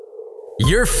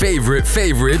Your favorite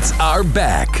favorites are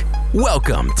back.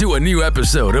 Welcome to a new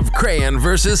episode of Crayon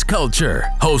vs. Culture,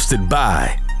 hosted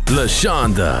by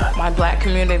LaShonda. My black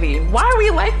community, why are we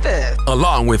like this?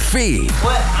 Along with Fee.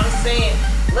 But I'm saying,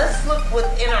 let's look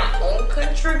within our own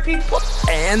country, people.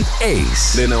 And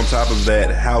Ace. Then on top of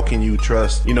that, how can you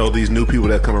trust, these new people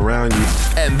that come around you?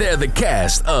 And they're the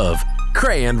cast of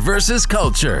Crayon vs.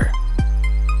 Culture.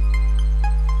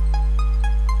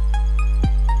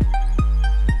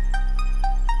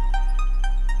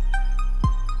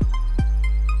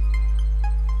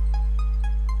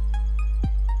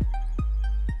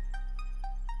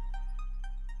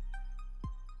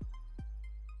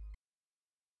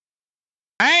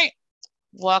 All right.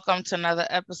 Welcome to another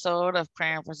episode of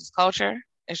Crayon vs. Culture.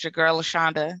 It's your girl,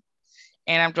 LaShonda.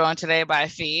 And I'm joined today by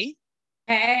Fee.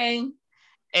 Hey.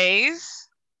 Ace.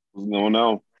 What's going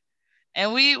on?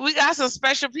 And we got some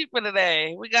special people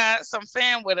today. We got some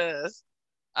fan with us.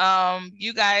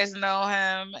 You guys know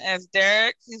him as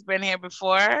Derek. He's been here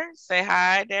before. Say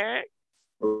hi, Derek.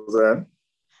 What's that?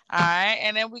 All right.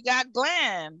 And then we got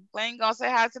Glenn. Glenn, gonna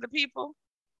say hi to the people?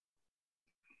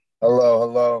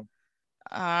 Hello.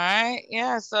 All right.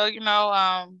 Yeah. So,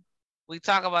 we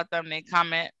talk about them. They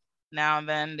comment now and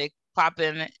then. They pop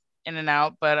in and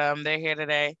out, but they're here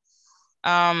today.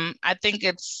 I think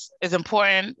it's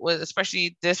important with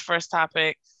especially this first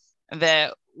topic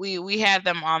that we have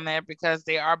them on there because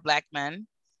they are Black men.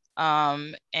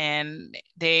 And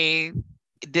they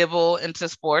dibble into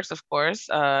sports, of course.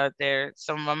 They're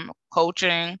some of them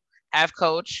coaching, have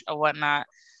coach or whatnot.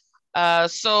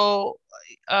 So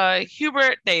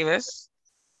Hubert Davis.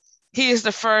 He is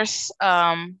the first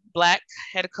Black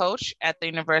head coach at the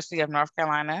University of North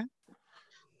Carolina.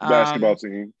 Basketball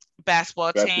team.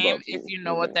 Basketball team, if you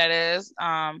know what that is.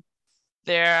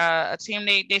 They're a team,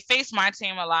 they face my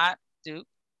team a lot. Duke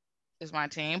is my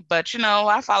team. But,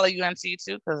 I follow UNC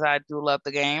too because I do love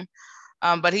the game.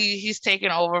 But he's taking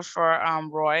over for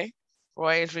Roy.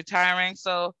 Roy is retiring.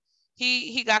 So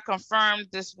he got confirmed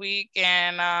this week.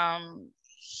 And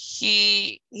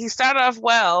he started off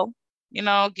well.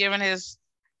 Giving his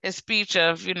speech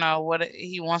of, what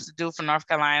he wants to do for North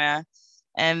Carolina.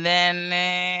 And then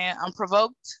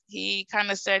unprovoked, he kind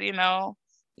of said,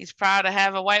 he's proud to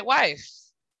have a white wife.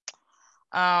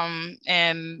 And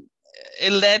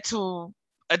it led to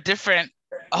a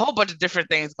whole bunch of different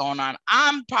things going on.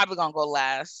 I'm probably going to go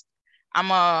last. I'm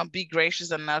going to be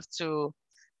gracious enough to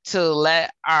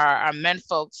let our men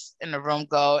folks in the room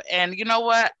go. And you know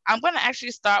what? I'm going to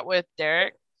actually start with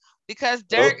Derek. Because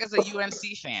Derek is a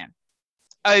UNC fan.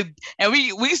 And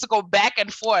we used to go back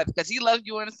and forth because he loved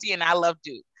UNC and I love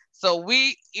Duke. So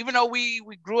even though we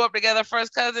grew up together,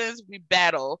 first cousins, we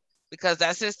battle because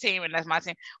that's his team and that's my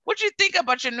team. What do you think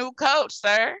about your new coach,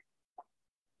 sir?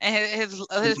 And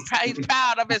he's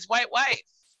proud of his white wife.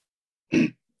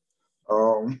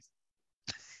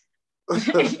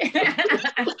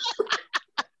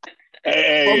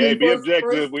 Hey, be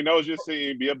objective. We know it's your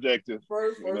team. Be objective.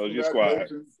 First, it's your squad.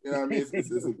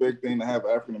 It's a big thing to have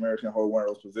African American hold one of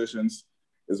those positions.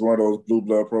 It's one of those blue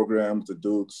blood programs, the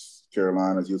Dukes,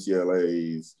 Carolinas,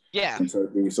 UCLA's,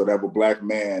 Kentucky. So to have a Black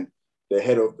man, the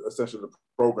head of essentially the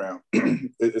program,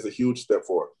 is a huge step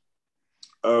forward.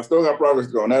 Still got progress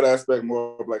to go in that aspect,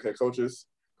 more Black head coaches,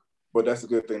 but that's a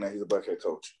good thing that he's a Black head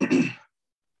coach.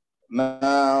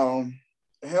 Now,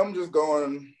 him just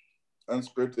going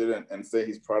unscripted and say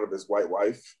he's proud of his white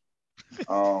wife.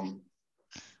 I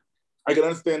can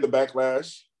understand the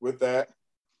backlash with that.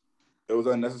 It was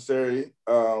unnecessary.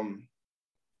 When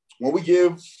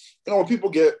when people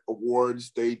get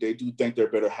awards, they do think they're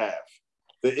better half.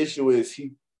 The issue is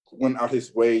he went out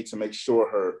his way to make sure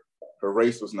her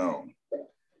race was known.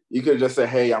 You could just say,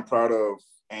 hey, I'm proud of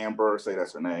Amber, say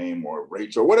that's her name, or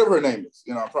Rachel, whatever her name is.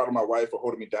 I'm proud of my wife for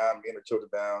holding me down, getting the children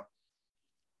down.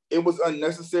 It was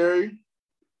unnecessary.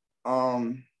 I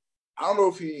don't know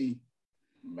if he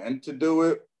meant to do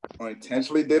it or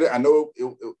intentionally did it. I know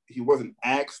he wasn't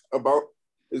asked about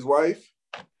his wife,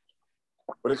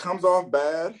 but it comes off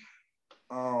bad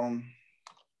and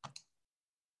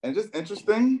just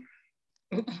interesting,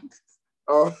 to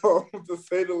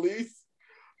say the least.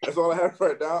 That's all I have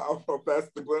right now. I'm going to pass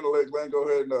it to Glenn and let Glenn go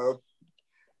ahead and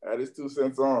add his 2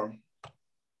 cents on.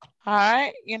 All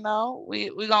right,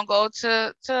 we're gonna go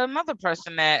to another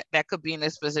person that could be in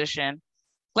this position.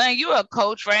 Glenn, you're a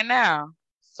coach right now.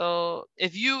 So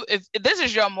if this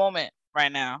is your moment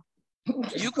right now,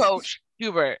 you coach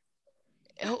Hubert.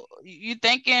 You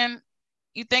thinking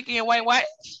your white wife?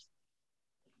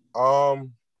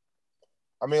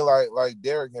 I mean, like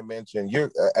Derek had mentioned,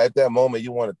 you're at that moment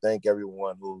you want to thank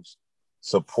everyone who's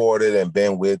supported and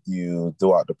been with you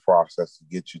throughout the process to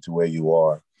get you to where you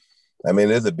are. I mean,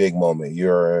 it is a big moment.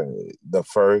 You're the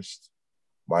first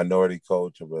minority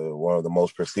coach of one of the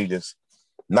most prestigious,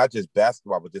 not just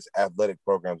basketball, but just athletic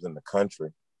programs in the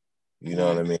country. You know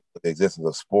what I mean? The existence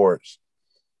of sports.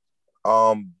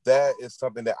 That is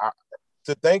something that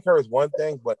to thank her is one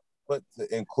thing, but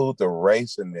to include the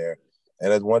race in there,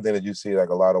 and that's one thing that you see like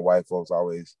a lot of white folks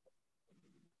always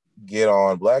get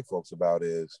on black folks about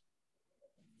is,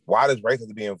 why does race have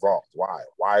to be involved? Why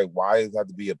does it have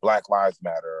to be a Black Lives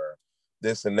Matter or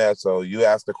this and that? So you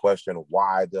ask the question,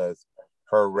 why does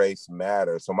her race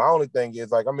matter? So my only thing is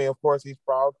like, I mean, of course he's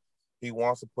proud. He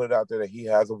wants to put it out there that he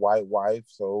has a white wife,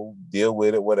 so deal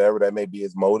with it, whatever that may be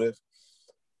his motive.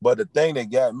 But the thing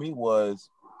that got me was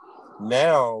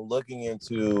now looking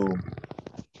into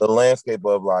the landscape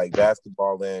of like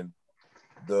basketball and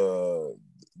the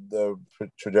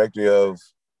trajectory of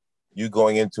you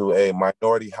going into a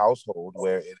minority household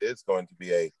where it is going to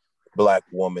be a Black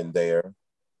woman there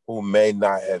who may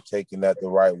not have taken that the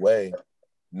right way.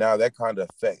 Now that kind of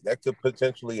that could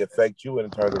potentially affect you in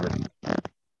terms of recruiting.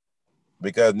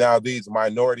 Because now these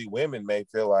minority women may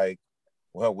feel like,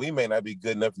 well, we may not be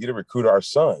good enough for you to recruit our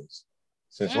sons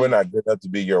since we're not good enough to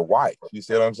be your wife. You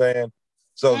see what I'm saying?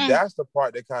 So that's the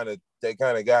part that kind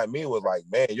of got me, was like,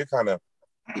 man, you're kind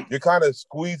of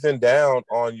squeezing down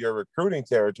on your recruiting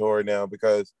territory now,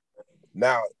 because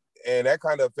now, and that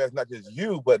kind of affects not just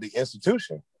you, but the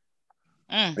institution.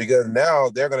 Because now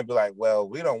they're going to be like, well,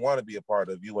 we don't want to be a part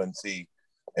of UNC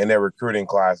and their recruiting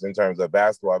class in terms of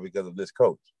basketball because of this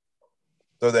coach.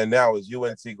 So then now is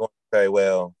UNC going to say,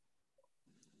 well,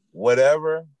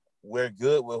 whatever, we're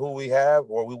good with who we have,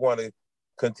 or we want to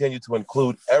continue to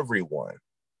include everyone?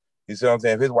 You see what I'm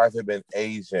saying? If his wife had been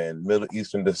Asian, Middle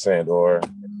Eastern descent, or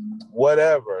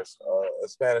whatever,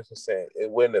 Spanish descent,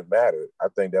 it wouldn't have mattered. I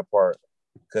think that part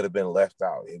could have been left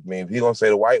out. I mean, if he's going to say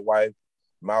the white wife,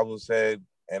 might as well said,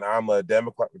 and I'm a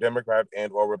Democrat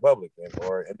and or Republican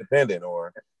or independent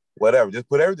or whatever. Just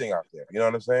put everything out there. You know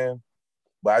what I'm saying?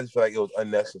 But I just feel like it was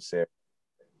unnecessary.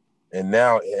 And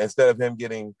now, instead of him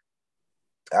getting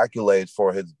accolades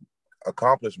for his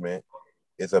accomplishment,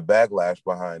 it's a backlash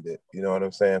behind it. You know what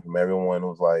I'm saying? From everyone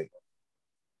who's like,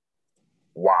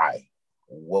 why?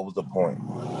 What was the point?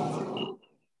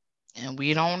 And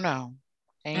we don't know.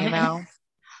 And, you know,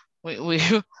 we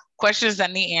questions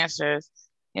that need answers.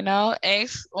 You know,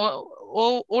 Ace,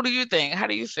 what do you think? How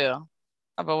do you feel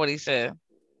about what he said?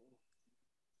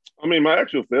 I mean, my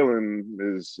actual feeling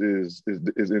is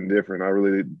indifferent. I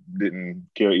really didn't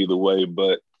care either way.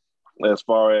 But as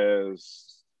far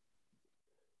as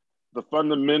the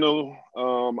fundamental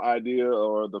idea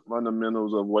or the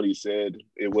fundamentals of what he said,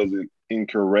 it wasn't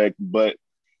incorrect, but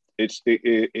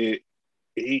he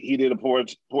did a poor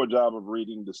job of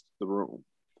reading the room,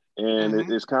 and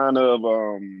it's kind of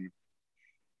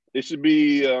it should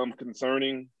be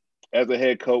concerning as a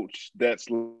head coach that's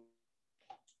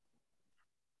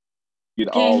get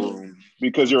all room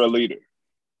because you're a leader.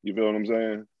 You feel what I'm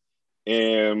saying?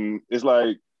 And it's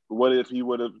like, what if he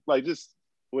would have what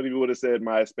if he would have said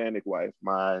my Hispanic wife,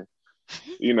 my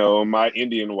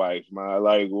Indian wife, now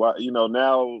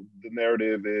the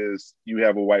narrative is you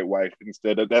have a white wife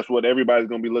instead of, that's what everybody's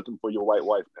going to be looking for, your white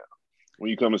wife now. When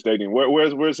you come to stadium,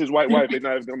 where's his white wife? They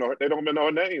don't even know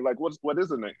her name. Like, what is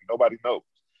her name? Nobody knows.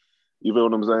 You feel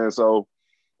what I'm saying? So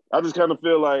I just kind of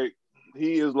feel like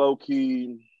he is low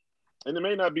key, and it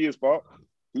may not be his fault.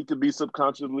 He could be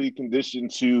subconsciously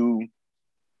conditioned to,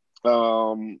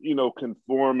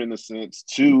 conform in a sense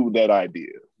to that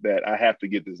idea that I have to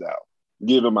get this out,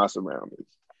 given my surroundings.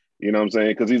 You know what I'm saying?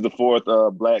 Because he's the fourth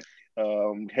Black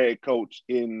head coach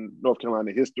in North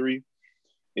Carolina history.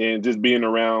 And just being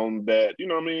around that, you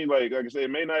know what I mean? Like I said,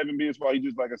 it may not even be his fault. He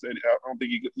just, like I said, I don't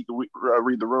think he could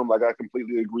read the room. Like, I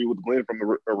completely agree with Glenn from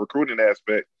the recruiting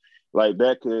aspect. Like,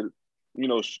 that could,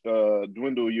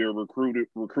 dwindle your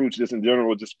recruits just in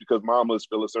general, just because mamas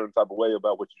feel a certain type of way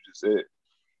about what you just said.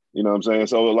 You know what I'm saying?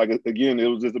 So, like, again, it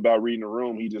was just about reading the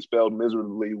room. He just failed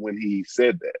miserably when he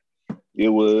said that. It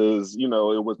was, it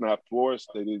was not forced.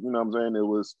 It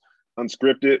was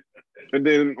unscripted. And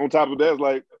then on top of that,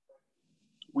 like,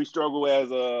 we struggle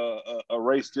as a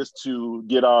race just to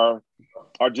get our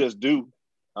just due.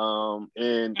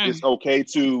 And it's okay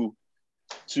to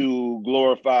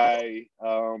glorify,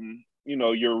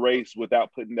 your race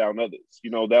without putting down others.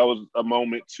 That was a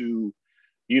moment to,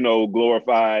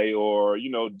 glorify or,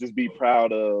 just be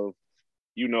proud of,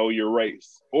 your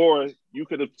race. Or you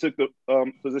could have took the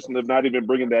position of not even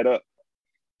bringing that up.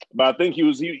 But I think he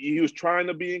was trying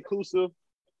to be inclusive,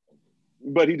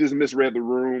 but he just misread the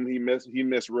room. He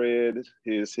misread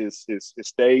his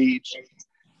stage,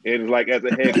 and like as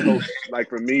a head coach, like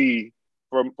for me,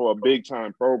 for a big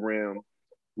time program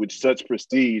with such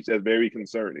prestige, that's very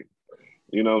concerning.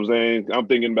 You know what I'm saying? I'm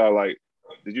thinking about like,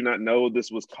 did you not know this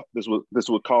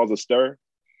would cause a stir?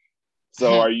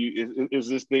 So are you? Is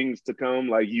this things to come?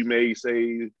 Like you may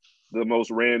say the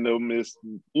most randomest,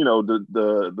 you know,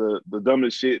 the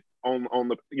dumbest shit on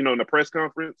the in the press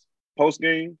conference, post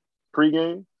game, pre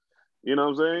game. You know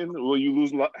what I'm saying? Will you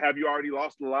lose? Have you already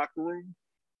lost the locker room?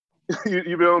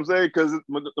 you know what I'm saying? Because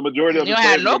the majority of you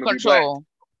had no control.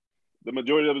 The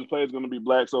majority of his players are going to be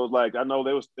black. So it's like I know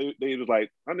they was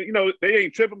like, I mean, they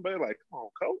ain't tripping, but they're like, come on,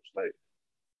 coach, like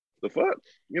the fuck,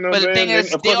 you know. But the thing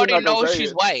is, they already know she's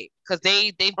it. White because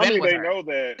they've been with they her. know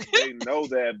that they know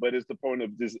that, but it's the point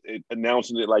of just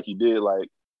announcing it like he did. Like,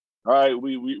 all right,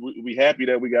 we happy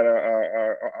that we got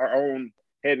our own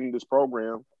head in this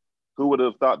program. Who would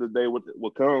have thought the day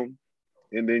would come?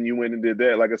 And then you went and did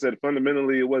that. Like I said,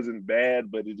 fundamentally, it wasn't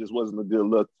bad, but it just wasn't a good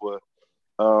look for,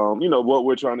 what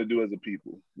we're trying to do as a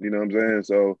people. You know what I'm saying?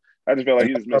 So I just felt like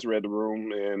he just misread the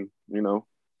room, and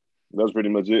that's pretty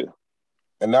much it.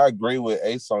 And I agree with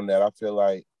Ace on that. I feel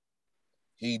like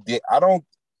he did.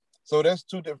 So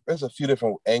there's a few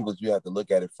different angles you have to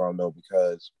look at it from, though,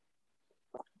 because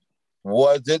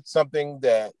was it something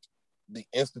that the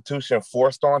institution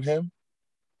forced on him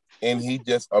and he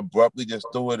just abruptly just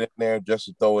threw it in there just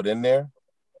to throw it in there?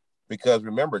 Because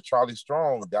remember, Charlie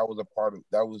Strong, that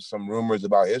was some rumors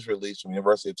about his release from the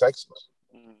University of Texas.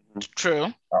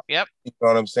 True. Yep. You know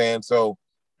what I'm saying? So,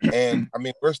 and I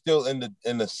mean, we're still in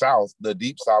the South, the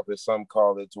deep South, as some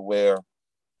call it, to where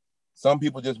some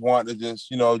people just want to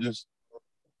just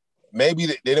maybe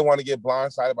they didn't want to get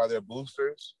blindsided by their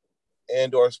boosters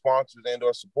and or sponsors and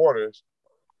or supporters.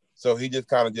 So he just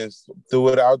kind of just threw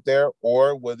it out there,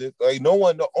 or was it like no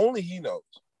one? Only he knows.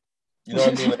 You know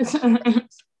what I mean?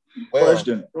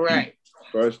 Question. Right.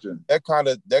 Question. That kind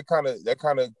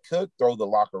of could throw the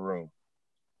locker room,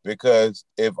 because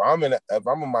if I'm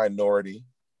a minority,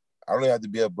 I don't even have to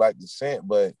be of black descent,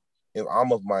 but if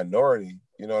I'm of minority,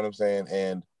 you know what I'm saying,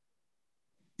 and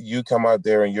you come out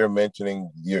there and you're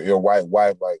mentioning your white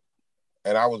wife, like,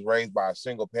 and I was raised by a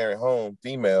single parent home,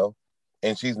 female,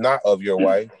 and she's not of your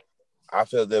wife, I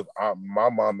feel that my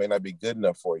mom may not be good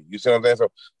enough for you. You see what I'm saying?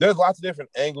 So there's lots of different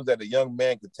angles that a young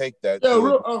man could take that. Yeah,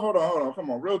 hold on.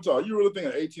 Come on, real talk. You really think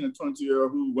an 18 and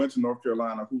 22-year-old who went to North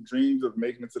Carolina, who dreams of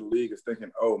making it to the league, is thinking,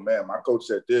 oh, man, my coach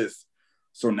said this,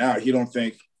 so now he don't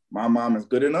think my mom is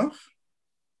good enough?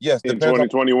 Yes. In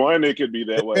 2021, it could be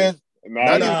that way.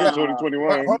 Not in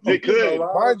 2021. It could.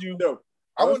 Mind you,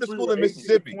 I went to school in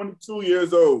Mississippi. 22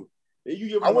 years old. You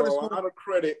give them a lot of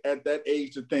credit at that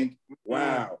age to think,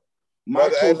 wow, my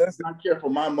coach does not care for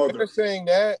my mother. We're saying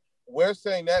that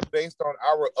based on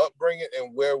our upbringing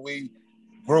and where we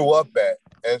grew up at,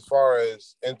 as far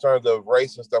as in terms of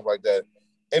race and stuff like that.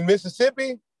 In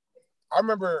Mississippi, I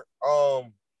remember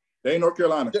they ain't North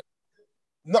Carolina.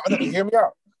 No, hear me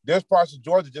out. There's parts of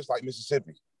Georgia just like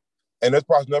Mississippi. And there's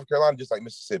parts of North Carolina just like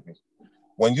Mississippi.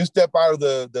 When you step out of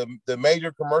the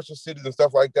major commercial cities and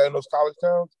stuff like that in those college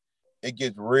towns, it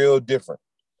gets real different.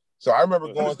 So I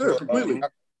remember going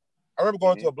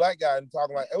to a black guy and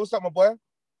talking like, hey, what's up, my boy?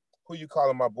 Who you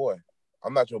calling my boy?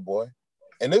 I'm not your boy.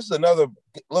 And this is another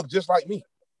look just like me.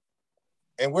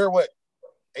 And we're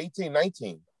 18,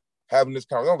 19, having this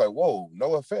conversation. I'm like, whoa,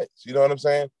 no offense. You know what I'm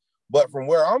saying? But from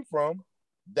where I'm from,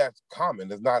 that's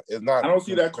common. It's not. I don't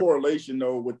see that correlation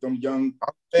though with them young.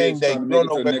 I'm saying that you don't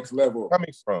know where the next level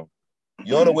coming from.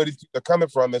 You don't know where they're coming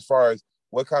from as far as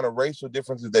what kind of racial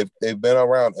differences they've been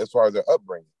around as far as their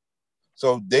upbringing.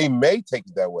 So they may take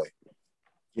it that way.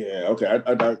 Yeah. Okay.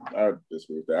 I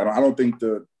disagree with that. I don't think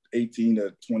the 18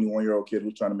 to 21-year-old kid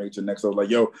who's trying to make it to the next level, like,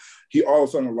 yo, he all of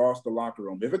a sudden lost the locker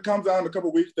room. If it comes out in a couple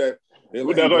of weeks that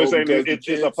we're not saying that it's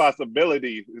a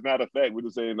possibility. It's not a fact. We're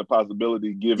just saying the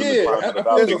possibility given the climate of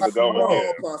how things are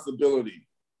going. Possibility.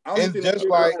 I don't think just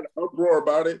like had an uproar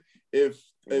about it. If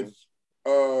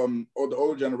or the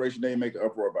older generation, they make an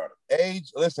uproar about it.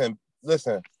 Age,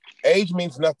 listen. Age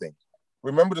means nothing.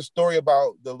 Remember the story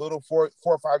about the little 4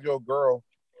 or 5-year-old girl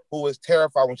who was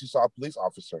terrified when she saw a police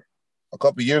officer a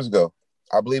couple of years ago.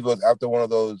 I believe it was after one of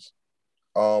those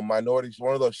minorities,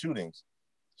 one of those shootings.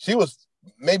 She was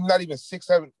maybe not even 6,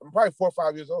 7, probably 4 or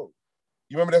 5 years old.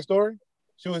 You remember that story?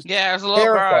 She was it was a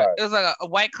little girl. It was like a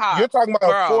white cop. You're talking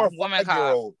about a 4 or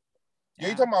 5-year-old. Yeah,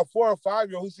 you're talking about 4 or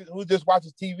 5-year-old who just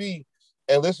watches TV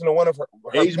and listen to one of her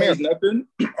age means nothing.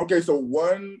 Okay, so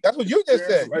one. That's what you just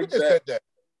said. You just said that.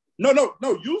 No.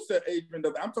 You said age means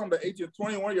nothing. I'm talking about 18 to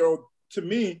 21-year-old. To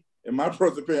me, in my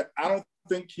personal opinion, I don't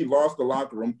think he lost the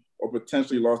locker room or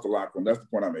potentially lost the locker room. That's the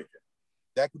point I'm making.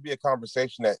 That could be a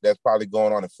conversation that's probably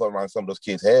going on and floating around some of those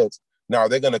kids' heads. Now, are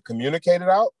they going to communicate it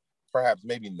out? Perhaps,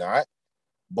 maybe not.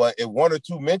 But if one or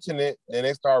two mention it, then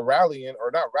they start rallying,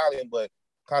 or not rallying, but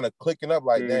kind of clicking up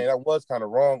like, dang, that was kind of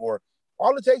wrong. Or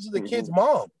all it takes is a kid's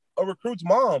mom, a recruit's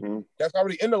mom that's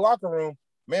already in the locker room.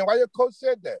 Man, why your coach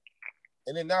said that?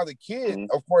 And then now the kid,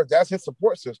 of course, that's his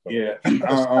support system. Yeah,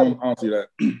 I don't see that.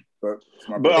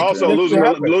 But also losing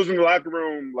the locker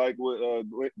room, like what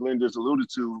Glenn just alluded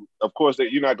to, of course,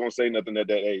 that you're not going to say nothing at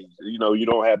that age. You know, you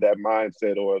don't have that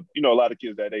mindset, or, you know, a lot of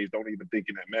kids that age don't even think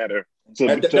in that matter.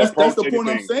 That's the point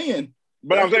I'm saying.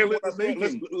 But I'm saying,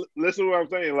 listen to what I'm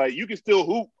saying. Like, you can still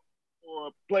hoop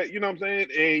or play, you know what I'm saying?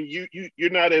 And you're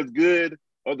not as good,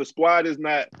 or the squad is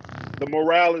not, the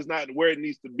morale is not where it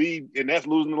needs to be, and that's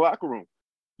losing the locker room.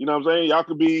 You know what I'm saying?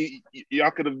 Y'all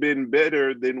could have been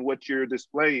better than what you're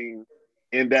displaying,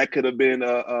 and that could have been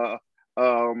a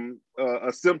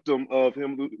symptom of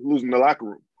him losing the locker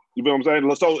room. You know what I'm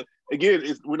saying? So again,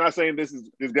 we're not saying this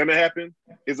is going to happen.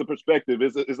 It's a perspective.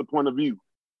 It's a point of view.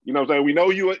 You know what I'm saying? We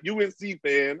know you a UNC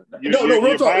fan.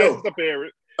 You're biased as a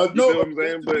parent. You know what I'm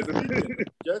saying? But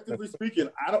objectively speaking,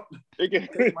 I don't take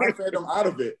my fandom out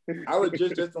of it. I would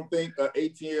just don't think an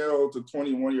 18-year-old to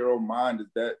 21-year-old mind is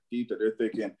that deep that they're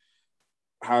thinking,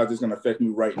 how is this going to affect me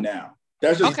right now?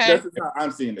 That's just how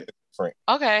I'm seeing it.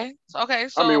 Okay. So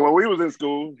I mean, when we was in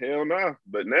school, hell no.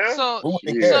 But now,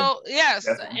 so yes,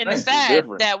 and it's sad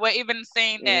that we're even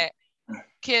saying that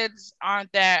kids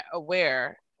aren't that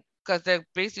aware, because they're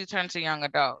basically turning to young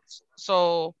adults.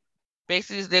 So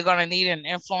basically, they're going to need an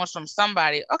influence from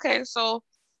somebody. Okay, so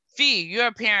Fee, you're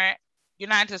a parent. You're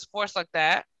not into sports like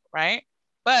that, right?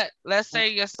 But let's say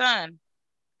your son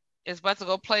is about to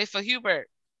go play for Hubert.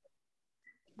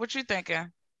 What you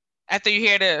thinking after you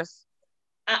hear this?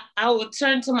 I would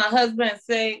turn to my husband and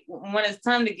say, when it's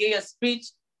time to give your speech,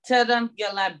 tell them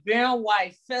your Liberian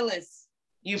wife, Phyllis,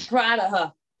 you proud of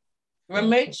her.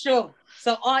 Make sure.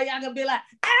 So all y'all gonna be like,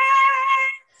 ah!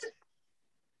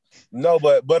 No,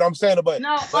 but I'm saying, but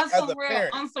no, but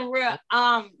on some real.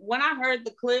 When I heard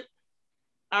the clip,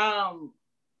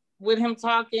 with him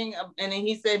talking, and then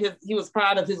he said he was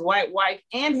proud of his white wife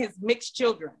and his mixed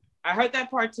children. I heard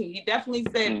that part too. He definitely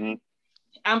said,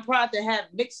 I'm proud to have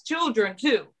mixed children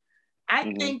too.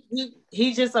 I think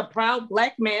he's just a proud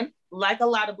Black man, like a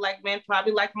lot of Black men,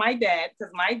 probably like my dad,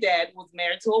 because my dad was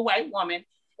married to a white woman,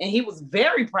 and he was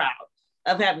very proud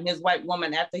of having his white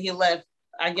woman after he left,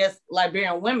 I guess,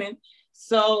 Liberian women.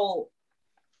 So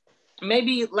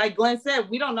maybe, like Glenn said,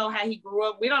 we don't know how he grew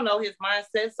up. We don't know his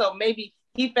mindset. So maybe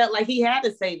he felt like he had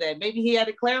to say that. Maybe he had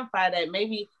to clarify that.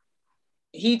 Maybe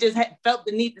he just felt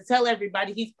the need to tell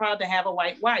everybody he's proud to have a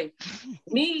white wife.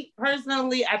 Me,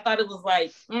 personally, I thought it was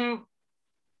like,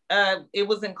 it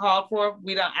wasn't called for.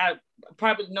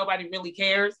 Probably nobody really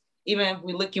cares. Even if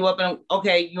we look you up and,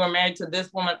 okay, you are married to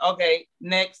this woman. Okay,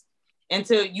 next.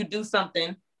 Until you do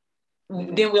something,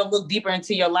 then we'll look deeper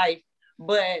into your life.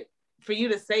 But for you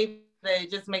to say that, it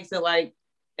just makes it like,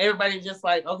 everybody just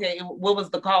like, okay, what was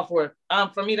the call for?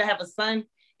 For me to have a son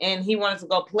and he wanted to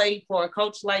go play for a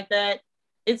coach like that,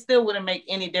 it still wouldn't make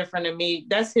any difference to me.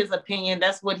 That's his opinion.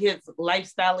 That's what his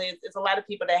lifestyle is. It's a lot of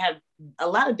people that have a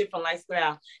lot of different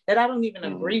lifestyles that I don't even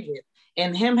agree with.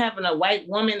 And him having a white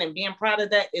woman and being proud of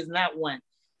that is not one.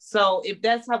 So if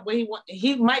that's what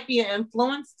he might be an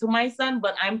influence to my son,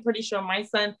 but I'm pretty sure my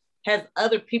son has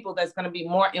other people that's going to be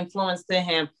more influence to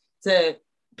him to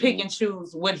pick and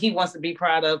choose what he wants to be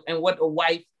proud of and what a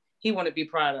wife he want to be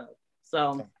proud of.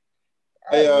 So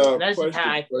that's just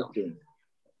how I feel.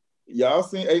 Y'all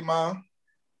seen 8 Mile?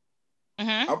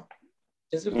 Y'all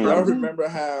remember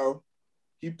how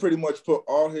he pretty much put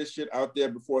all his shit out there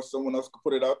before someone else could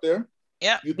put it out there?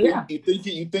 Yeah. You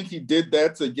think he did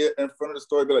that to get in front of the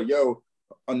story, be like, yo,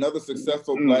 another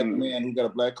successful Black man who got a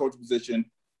Black coach position.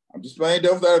 I'm just playing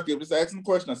devil's advocate, just asking the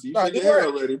question. I see you shaking your head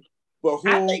already. But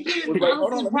who I think he's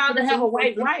honestly proud to have a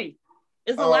white wife.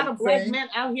 There's a lot of Black men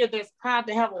out here that's proud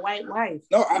to have a white wife.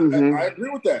 No, I agree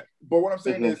with that. But what I'm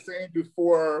saying is saying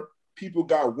before people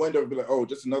got wind of it, be like, oh,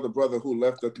 just another brother who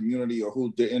left the community or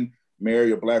who didn't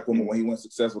marry a Black woman when he went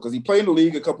successful. Because he played in the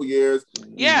league a couple years.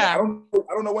 Yeah. I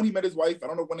don't know when he met his wife. I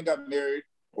don't know when he got married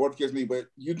or what the case may be, but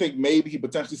you think maybe he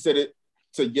potentially said it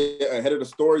to get ahead of the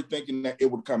story thinking that it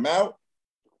would come out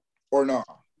or not?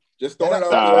 Just throwing it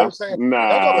out there.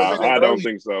 I don't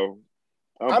think so.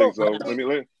 I don't think so.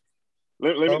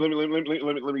 Let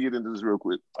me get into this real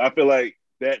quick. I feel like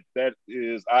that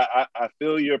is I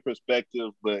feel your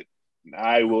perspective, but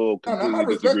I will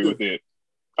completely disagree with it.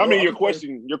 I mean, your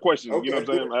question. Okay, you know what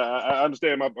I'm saying? I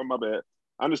understand. My bad.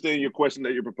 I understand your question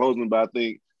that you're proposing, but I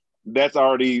think that's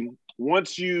already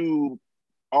once you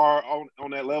are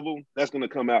on that level, that's going to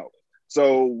come out.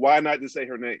 So why not just say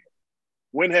her name?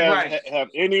 When have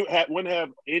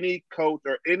any coach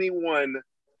or anyone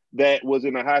that was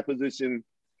in a high position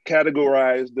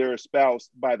categorized their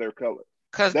spouse by their color?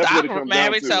 Because that's what it comes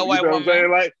down to. A white woman. What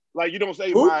I'm saying? Like you don't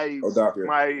say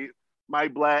my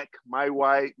black, my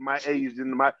white, my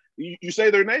Asian, you say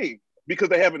their name because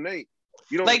they have a name.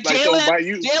 You don't like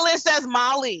Jalen says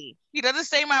Molly. He doesn't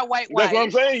say my white wife. That's what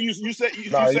I'm saying. You say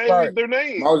their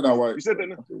name. Molly's not white. You said their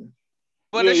name.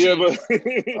 But I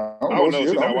don't know.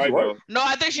 She's not white though. No,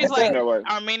 I think she's like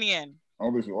Armenian. I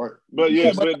don't think she's white. But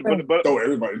yeah, but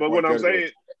everybody. But what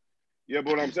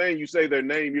I'm saying, you say their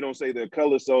name, you don't say their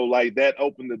color. So like that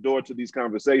opened the door to these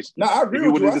conversations. No, I agree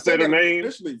with you. I say their name.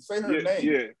 Initially, say her name.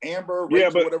 Yeah. Amber,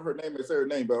 Rachel, whatever her name is, say her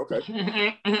name. But okay.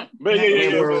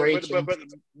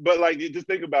 But like, just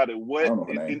think about it. What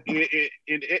in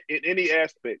any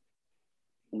aspect,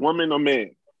 woman or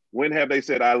man, when have they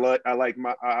said I appreciate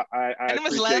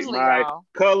my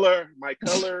color,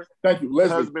 Thank you,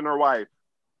 Leslie. husband or wife?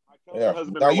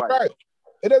 Husband or wife. Right.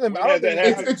 It doesn't matter.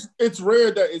 It's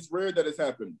rare that it's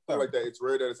happened. Like that. It's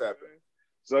rare that it's happened.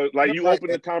 So like you open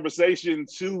the conversation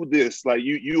to this, like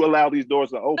you allow these doors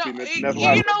to open. No, and that's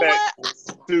why I go back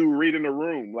to reading the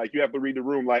room. Like you have to read the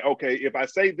room. Like, okay, if I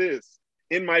say this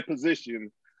in my position,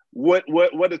 what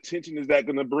attention is that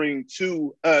going to bring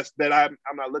to us that I'm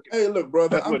not looking? Hey, look,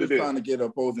 brother, I'm just trying to get an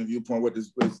opposing viewpoint. What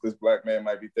this black man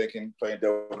might be thinking, playing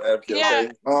devil's advocate.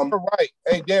 Yeah. Okay? Right.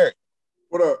 Hey, Derek.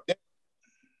 What up?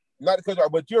 Not because,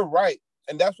 but you're right,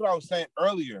 and that's what I was saying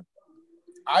earlier.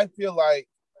 I feel like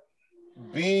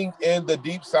being in the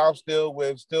Deep South I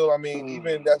mean,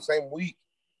 even that same week,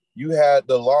 you had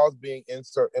the laws being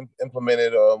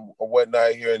implemented or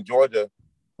whatnot here in Georgia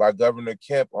by Governor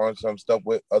Kemp on some stuff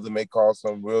what others may call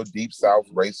some real Deep South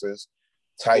racist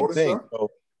type thing. So,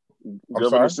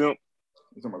 Governor Simp.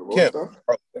 Kemp.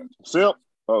 Simp.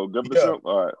 Oh, Governor Simp.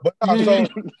 All right. But also,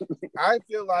 I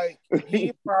feel like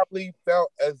he probably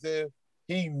felt as if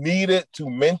he needed to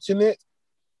mention it,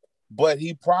 but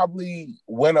he probably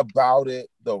went about it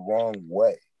the wrong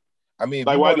way. I mean,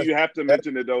 like, why do you have to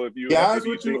mention it though? If you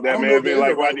think that may have been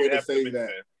like, why do you have to mention that?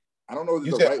 I don't know if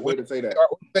it's the right way to say that.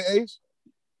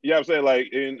 Yeah, I'm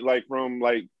saying from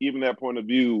even that point of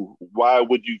view, why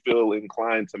would you feel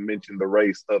inclined to mention the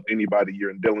race of anybody you're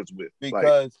in dealings with?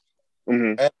 Because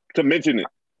to mention it.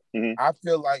 I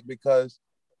feel like because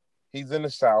he's in the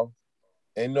South,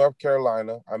 in North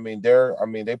Carolina. I mean,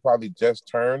 they probably just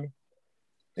turned.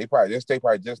 They probably just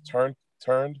turned.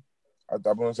 I'm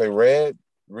going to say red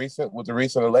with the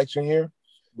recent election here,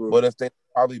 but if they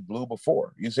probably blue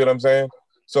before. You see what I'm saying?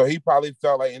 So he probably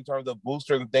felt like in terms of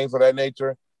boosters and things of that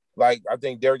nature, like I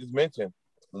think Derek just mentioned,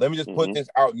 let me just put this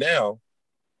out now.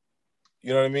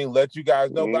 You know what I mean? Let you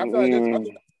guys know. But I feel like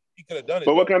he could have done it.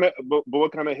 But what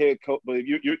kind of head coach? But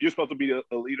you're supposed to be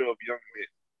a leader of young men.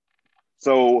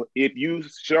 So if you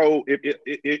show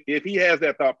if he has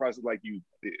that thought process like you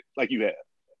did, like you have,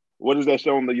 what does that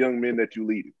show in the young men that you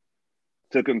lead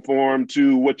to conform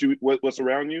to what's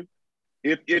around you?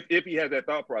 If he has that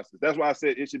thought process, that's why I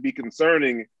said it should be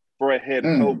concerning for a head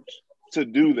coach to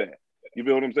do that. You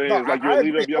feel what I'm saying? No, it's like you're a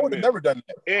leader of young men. I would have never done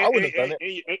that. I would have done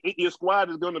it. And your squad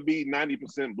is going to be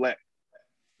 90% black.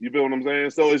 You feel what I'm saying?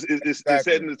 So it's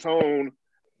setting the tone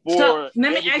for. So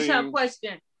let me ask you a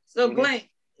question. So Glenn,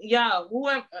 y'all,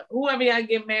 whoever y'all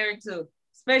get married to,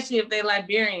 especially if they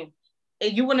Liberian,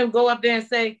 and you wouldn't go up there and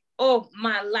say, "Oh,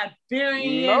 my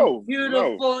Liberian,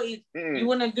 beautiful." No. You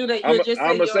wouldn't do that. You'll just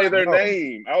I'm gonna say their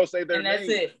name. I would say their name. That's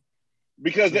it.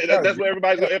 Because that's what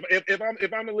everybody's.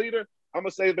 If I'm the leader, I'm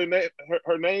gonna say their name,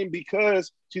 her name,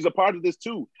 because she's a part of this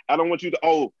too. I don't want you to.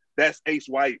 Oh, that's Ace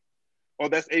White, or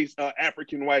that's Ace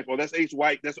African wife, or that's Ace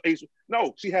White. That's Ace.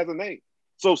 No, she has a name.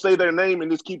 So say their name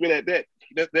and just keep it at that.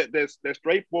 That's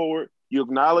straightforward. You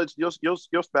acknowledge your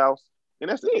spouse, and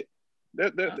that's it.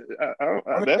 That's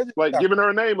like giving her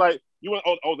a name. Like you want.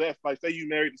 Oh, that's like say you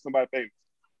married to somebody famous.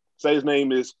 Say his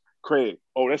name is Craig.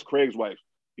 Oh, that's Craig's wife.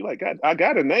 You like I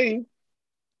got a name.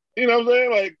 You know what I'm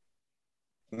saying? Like,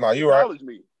 no, you're right.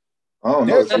 Me. Oh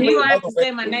no. So he gonna have to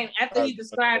say my name after he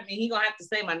described me. He gonna have to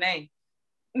say my name.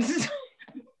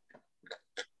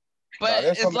 But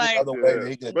it's like,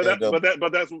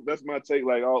 but that's my take.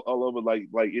 Like all over, like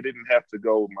it didn't have to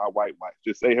go my white wife.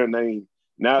 Just say her name.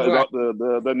 Now right.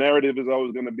 the narrative is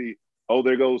always going to be, oh,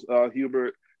 there goes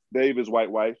Hubert Davis' white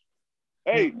wife.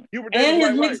 Hey, Hubert Davis' and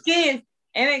his mixed kids.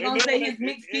 And they gonna say his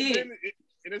mixed kids.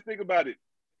 And just think about it.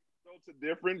 Go to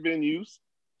different venues,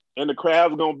 and the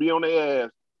crowd's gonna be on their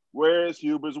ass. Where is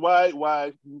Hubert's white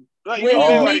wife? Like, you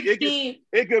know, like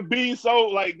it could be so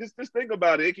like just think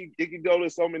about it. It can go to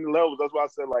so many levels. That's why I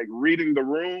said like reading the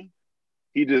room.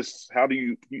 He just how do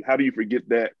you forget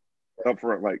that up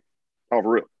front, like off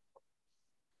rip?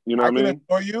 You know what I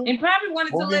mean? He probably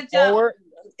wanted to let y'all.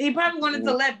 He probably wanted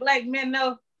to let black men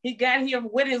know he got here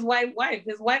with his white wife.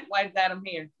 His white wife got him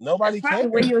here. Nobody That's probably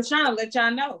cares. what he was trying to let y'all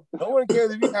know. No one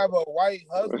cares if you have a white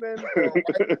husband or a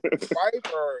white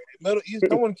wife or Middle East.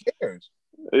 No one cares.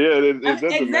 Yeah, it doesn't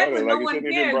exactly. matter. No like one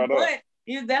cares. But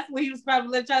that's what he was probably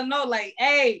let y'all know. Like,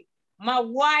 hey, my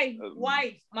white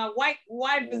wife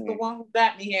is the one who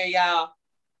got me here, y'all.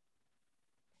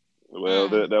 Well,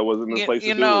 that wasn't the place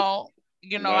to do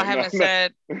it. I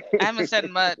haven't said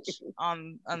much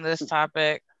on this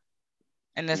topic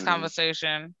in this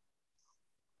conversation.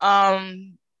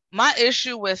 My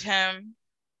issue with him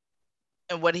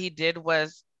and what he did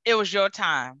was it was your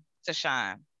time to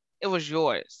shine. It was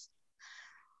yours.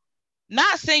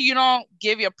 Not saying you don't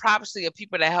give your props to your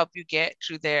people that help you get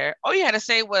you there. All you had to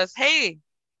say was, hey,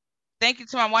 thank you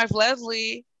to my wife,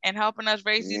 Leslie, and helping us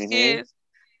raise these kids.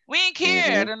 We ain't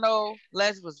care to know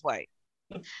Les was white.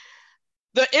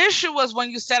 The issue was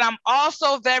when you said, I'm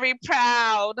also very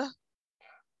proud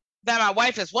that my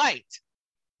wife is white.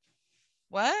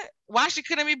 What? Why she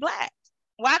couldn't be black?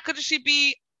 Why couldn't she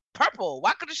be purple?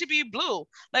 Why couldn't she be blue?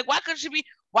 Like, why couldn't she be...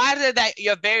 Why did that?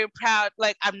 You're very proud.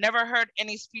 Like, I've never heard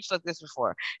any speech like this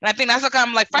before. And I think that's like,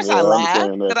 I'm like, first I laugh.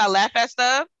 Did I laugh at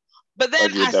stuff? But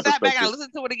then I sat back and I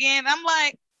listened to it again. I'm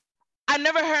like, I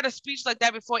never heard a speech like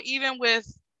that before, even with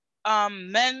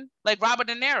men like Robert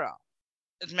De Niro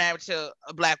is married to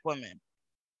a black woman.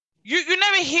 You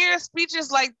never hear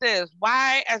speeches like this.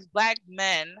 Why, as black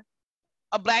men,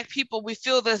 black people, we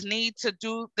feel this need to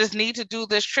do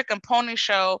this trick and pony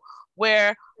show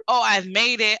where, oh, I've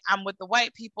made it, I'm with the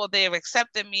white people, they've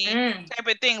accepted me, type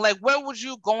of thing. Like, where was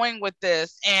you going with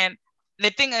this? And the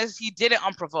thing is, he did it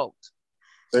unprovoked.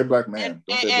 Say black man.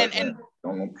 Don't say black man.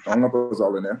 Don't lump us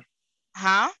all in there.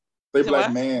 Huh? Say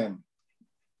black man.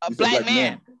 A black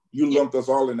man. You lumped us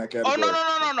all in that category.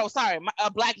 Oh, no. Sorry. A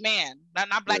black man.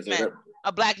 Not black man.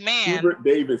 A black man. Hubert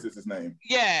Davis is his name.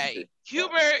 Yeah.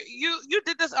 Hubert, you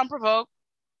did this unprovoked.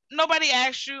 Nobody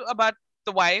asked you about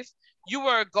the wife. You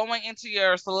were going into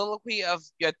your soliloquy of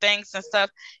your thanks and stuff.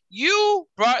 You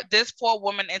brought this poor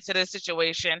woman into this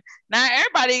situation. Now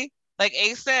everybody, like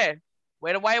Ace said,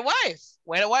 where the white wife?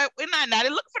 Where the white? Now they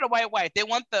look for the white wife. They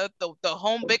want the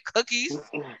home baked cookies.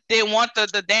 They want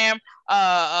the damn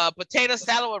potato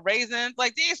salad with raisins.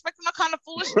 Like, they expect no kind of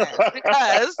foolishness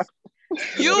because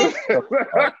you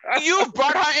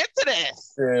brought her into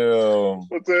this. You know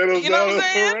what I'm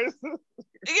saying?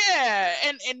 Yeah,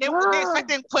 and they were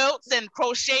expecting quilts and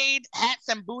crocheted hats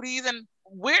and booties and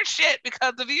weird shit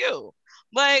because of you.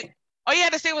 Like, all you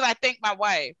had to say was, "I thank my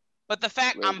wife." But the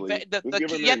fact you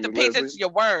have to pay attention to your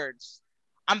words.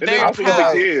 I'm very proud. With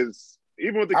the kids,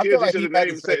 even with the kids, he should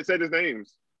have said his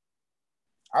names.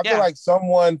 I feel like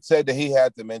someone said that he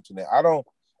had to mention it.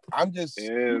 I'm just.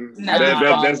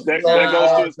 That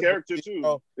goes to his character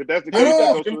too. If that's the case,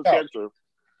 that goes to his character.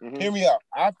 Hear me out.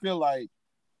 I feel like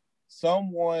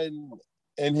someone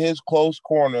in his close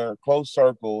corner, close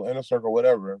circle, inner circle,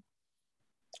 whatever.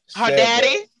 Her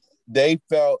daddy. They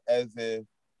felt as if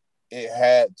it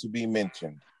had to be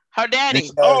mentioned. Her daddy.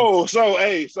 So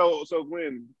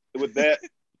Glenn, with that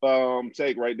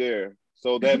take right there,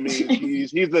 so that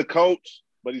means he's the coach,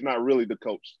 but he's not really the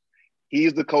coach.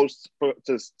 He's the coach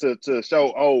to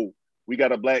show, oh, we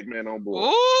got a black man on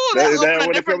board. Ooh, that's that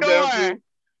what it comes down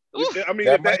to? I mean,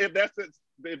 if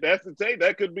that's the take,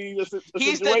 that could be a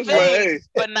he's situation. The face,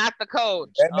 but not the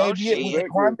coach. That may be it.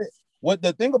 What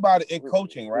the thing about it in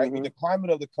coaching, right? In the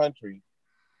climate of the country,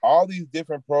 all these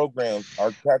different programs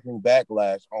are catching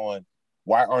backlash on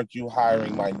why aren't you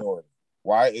hiring minority?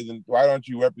 Why aren't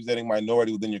you representing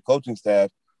minority within your coaching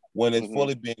staff when it's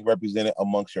fully being represented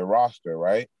amongst your roster,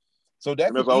 right? So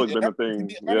that's always been a thing.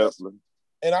 Yes.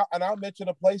 And I'll mention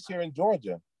a place here in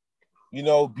Georgia,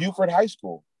 Buford High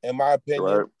School. In my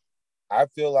opinion, I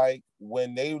feel like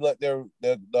when they let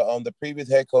the previous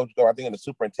head coach go, I think in the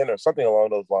superintendent or something along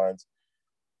those lines,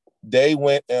 they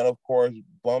went and, of course,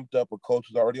 bumped up a coach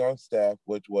who's already on staff,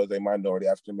 which was a minority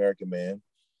African-American man,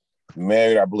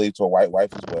 married, I believe, to a white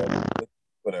wife as well.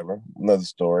 Whatever, another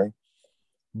story.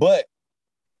 But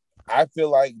I feel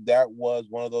like that was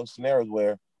one of those scenarios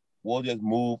where we'll just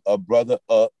move a brother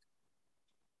up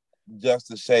just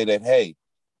to say that, hey,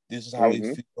 this is how he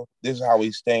feels, this is how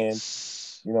he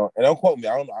stands, and don't quote me.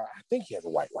 I don't know. I think he has a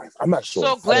white wife. I'm not sure.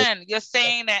 So, Glenn, you're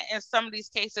saying that in some of these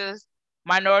cases,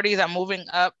 minorities are moving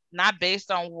up not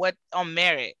based on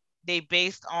merit, they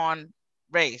based on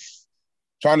race.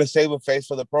 trying to save a face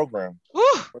for the program.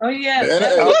 Oh yeah.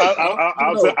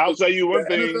 I'll tell you one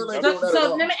thing.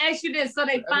 So let me ask you this: so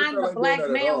they find the black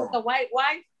man with the white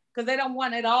wife because they don't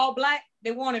want it all black;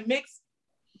 they want it mixed.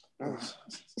 I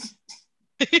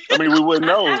mean, we wouldn't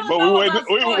know, but we wouldn't.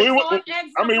 We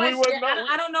wouldn't know.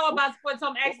 I don't know about sports. So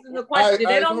I'm asking the question.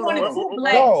 They don't want it too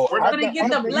black, so they get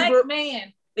the black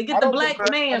man. They get the black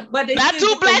man, but they not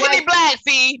too blackity black.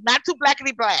 See, not too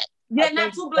blackity black. Yeah,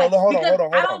 not too black. Hold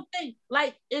on. I don't think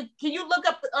can you look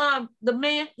up the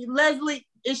man Leslie?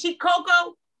 Is she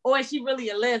Coco or is she really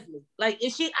a Leslie? Like,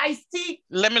 is she Ice-T?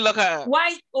 Let me look her up.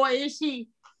 White or is she?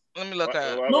 Let me look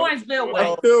her up. Lawrenceville white.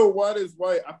 I feel White is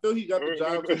white. I feel he got the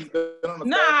job because he's been on the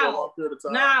staff for a long period of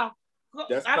time. No,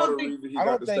 that's part of the reason he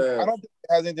got the staff. I don't think it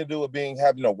has anything to do with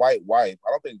having a white wife. I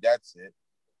don't think that's it.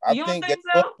 You don't think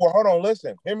so? Hold on,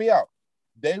 listen, hear me out.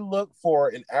 They look for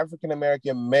an African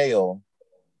American male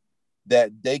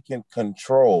that they can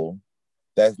control,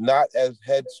 that's not as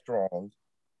headstrong.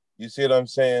 You see what I'm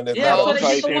saying? That's so they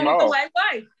get the one with the white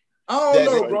wife. I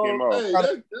don't know, bro. Hey,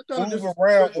 that's move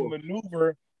around and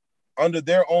maneuver under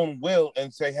their own will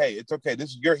and say, hey, it's okay.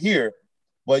 You're here,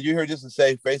 but you're here just to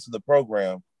save face of the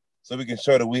program so we can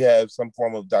show that we have some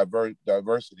form of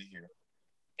diversity here.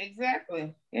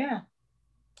 Exactly. Yeah.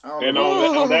 And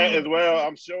on that as well,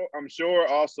 I'm sure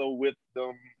also with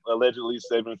them allegedly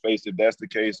saving face, if that's the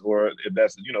case, or if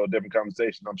that's a different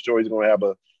conversation, I'm sure he's going to have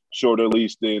a shorter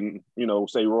leash than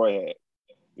say Roy had.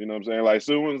 You know what I'm saying? Like,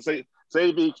 soon say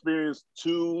if he experienced 2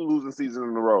 losing seasons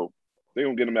in a row, they're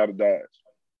gonna get him out of Dodge.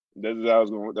 That's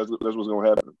what's gonna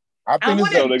happen. I think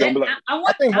they're gonna be like. I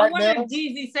wonder if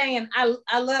Jeezy saying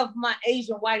I love my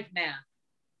Asian wife now.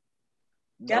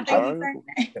 Y'all think he's saying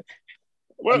that?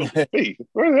 Well, hey,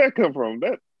 where did that come from?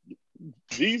 That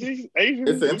Jeezy Asian?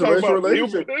 It's an interracial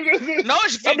relationship. No,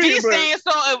 he's saying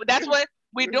so. That's what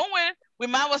we're doing. We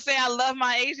might well say I love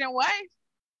my Asian wife.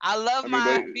 I love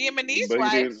my Vietnamese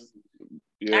wife.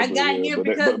 I got him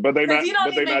because they're not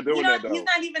doing that though. He's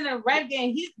not even in a rap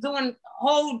game. He's doing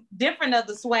whole different of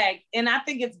the swag, and I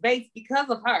think it's based because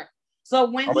of her. So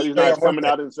when he's not coming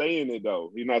out and saying it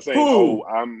though. He's not saying,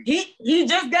 He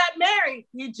just got married.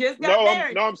 He just got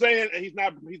married. I'm saying he's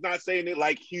not saying it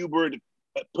like Hubert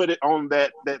put it on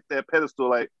that pedestal.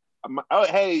 Like,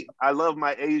 hey, I love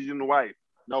my Asian wife.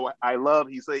 No, I love.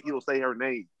 He'll say her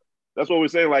name. That's what we're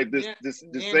saying. Like this,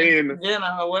 saying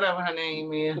Jenna or whatever her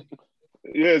name is.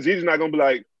 Yeah, he's not gonna be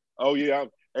like, oh yeah, I'm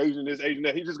Asian this, Asian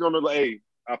that. He's just gonna be like, hey,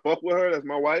 I fuck with her. That's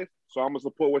my wife, so I'm gonna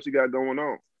support what she got going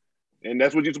on, and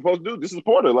that's what you're supposed to do. Just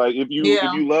support her. Like if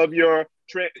you love your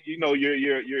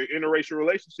interracial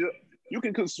relationship, you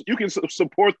can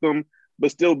support them, but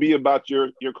still be about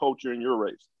your culture and your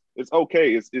race. It's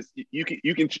okay. It's you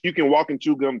can walk and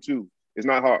chew gum too. It's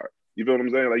not hard. You feel what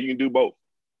I'm saying? Like you can do both.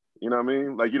 You know what I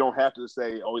mean? Like you don't have to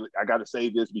say, oh, I got to say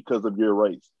this because of your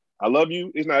race. I love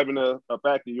you. It's not even a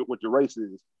factor what your race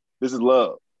is. This is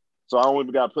love. So I don't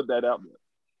even got to put that out there.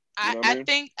 I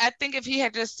think if he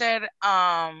had just said,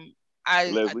 I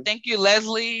thank you,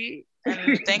 Leslie,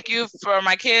 and thank you for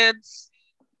my kids,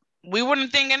 we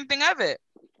wouldn't think anything of it.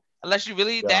 Unless you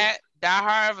really that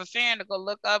diehard of a fan to go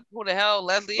look up who the hell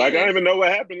Leslie is. I don't even know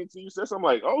what happened until you said something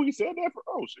like, oh, he said that?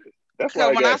 Shit. That's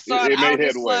why when I saw it made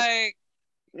headway.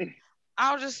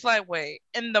 I was just like, wait,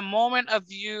 in the moment of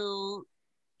you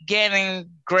getting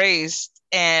graced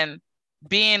and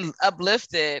being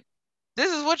uplifted,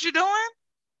 this is what you're doing?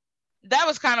 That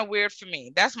was kind of weird for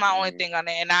me. That's my only thing on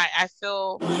it. And I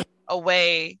feel a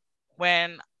way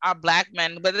when our black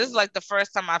men, but this is like the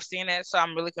first time I've seen it, so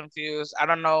I'm really confused. I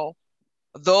don't know.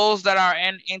 Those that are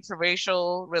in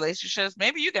interracial relationships,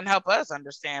 maybe you can help us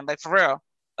understand. Like, for real.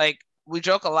 Like, we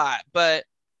joke a lot, but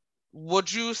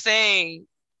would you say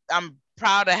I'm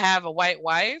proud to have a white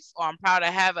wife, or I'm proud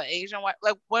to have an Asian wife?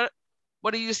 Like, what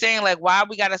are you saying? Like, why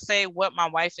we gotta say what my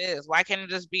wife is? Why can't it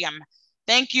just be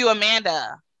thank you,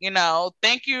 Amanda,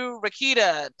 thank you,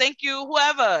 Rakita, thank you,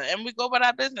 whoever, and we go about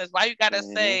our business? Why you gotta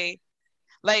say,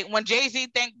 like, when Jay-Z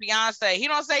thanked Beyonce, he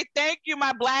don't say thank you,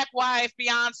 my black wife,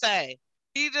 Beyonce.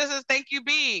 He just says thank you,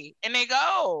 B, and they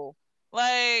go.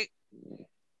 Like,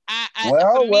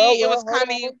 for me, it was kind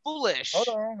of foolish.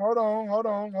 Hold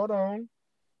on.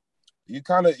 You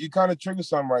kind of trigger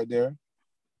something right there,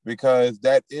 because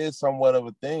that is somewhat of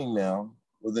a thing now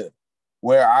with it,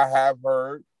 where I have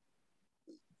heard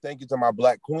thank you to my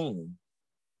black queen.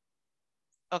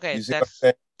 Okay, that's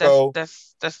different. No,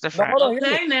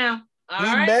 okay, now he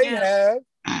may have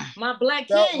my black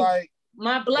king, like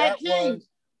my black king, was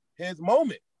his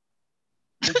moment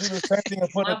to do the same thing and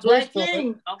put my a twist black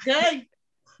king. Okay,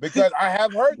 because I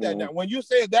have heard that now. When you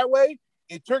say it that way,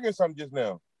 it triggers something just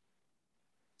now.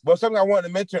 But something I wanted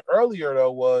to mention earlier,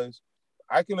 though, was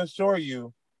I can assure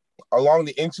you, along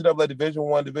the NCAA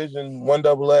Division I, Division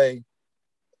 1AA,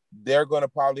 they're going to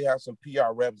probably have some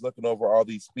PR reps looking over all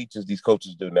these speeches these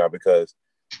coaches do now because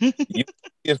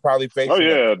is probably facing. You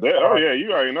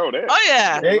already know that. Oh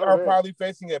yeah, they are probably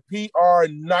facing a PR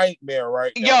nightmare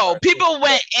right now. Yo, people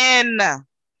went in.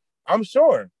 I'm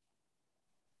sure.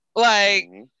 Like,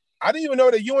 I didn't even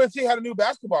know that UNC had a new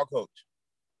basketball coach.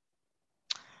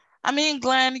 I mean,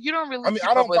 Glenn, you don't really.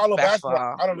 I don't follow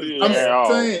basketball. I don't really. I'm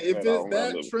saying if it's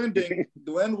that trending,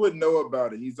 Glenn would know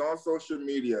about it. He's on social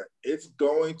media. It's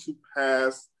going to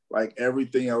pass like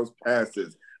everything else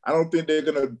passes. I don't think they're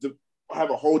gonna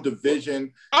have a whole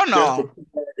division. Oh no!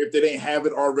 If they didn't have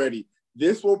it already,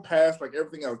 this will pass like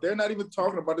everything else. They're not even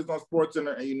talking about this on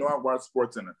SportsCenter, and you know I watch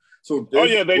SportsCenter. So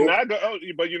they not go.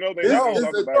 But you know they don't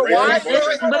talk about it.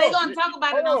 But they're gonna talk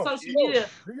about it on social media.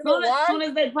 Soon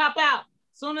as they pop out.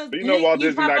 Soon as Walt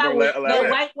Disney's not gonna allow the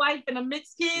white wife and the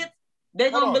mixed kids,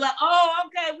 they're gonna be like, "Oh,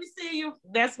 okay, we see you."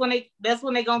 That's when they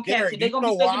gonna catch you. They're gonna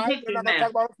be taking pictures now. Talk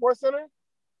about SportsCenter?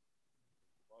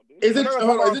 Is it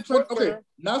trending? Okay,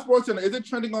 not SportsCenter. Is it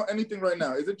trending on anything right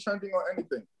now? Is it trending on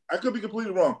anything? I could be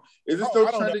completely wrong. Is it still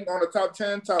trending on the top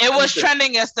 10? It was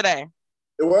trending yesterday.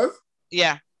 It was?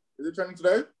 Yeah. Is it trending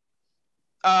today?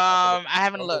 I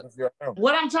haven't looked.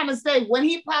 What I'm trying to say, when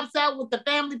he pops out with the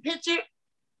family picture,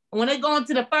 when they go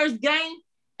into the first game,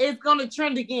 it's gonna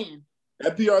trend again.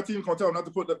 That PR team gonna tell him not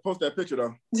to post that picture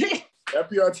though. That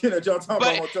PR team that y'all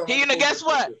talking about. But you know, guess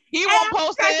what? He won't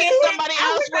post it. Somebody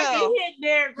else will. Hit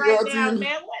Derek right now,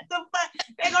 man. What the fuck?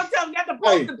 They gonna tell him not to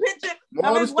post the picture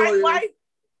of his white wife.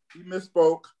 He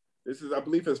misspoke. This is, I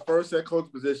believe, his first head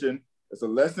coach position. It's a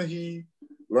lesson he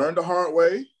learned the hard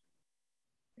way.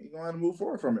 He's gonna have to move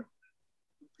forward from it.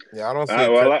 Yeah, I don't see.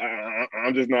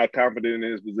 I'm just not confident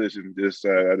in his position.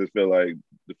 I just feel like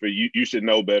for you should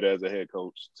know better as a head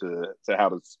coach to how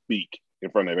to speak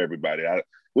in front of everybody.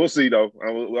 We'll see though.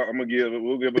 We'll give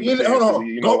him. Hold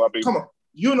on, come on.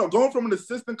 You know, going from an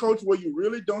assistant coach where you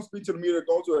really don't speak to the media,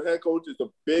 going to a head coach is a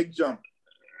big jump.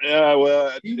 Yeah,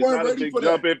 well, he weren't ready for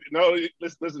that.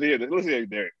 Listen here,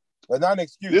 Derek. But not an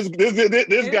excuse.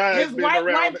 This guy has been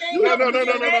around. No.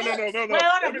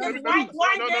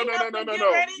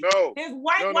 His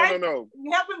white wife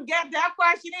help him get that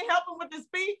far. She didn't help him with the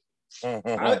speech.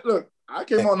 I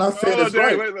came on not saying this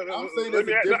right.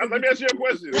 Let me ask you a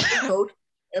question. Hold on.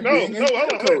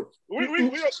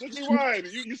 Let's rewind.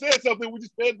 You said something. We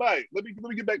just sped by it. Let me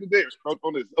get back to Derek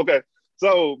on this. Okay,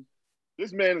 so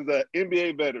this man is an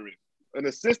NBA veteran, an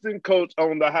assistant coach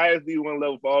on the highest D1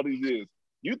 level for all these years.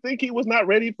 You think he was not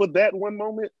ready for that one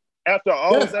moment after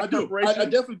all of that preparation? I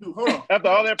definitely do. Hold on. After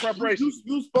all that preparation.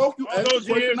 You spoke. You asked those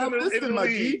years in the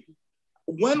league.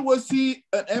 When was he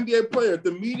an NBA player? The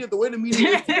way the media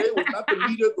is today was not the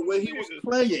media the way he was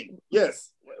playing.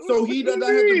 Yes. So he does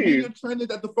not have the media training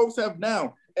that the folks have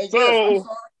now. And yes, I'm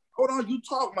sorry. Hold on. You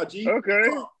talk, my G. Okay.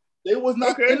 They was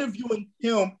not interviewing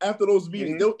him after those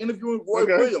meetings. They were interviewing Roy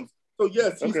Williams. So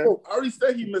yes, he spoke. I already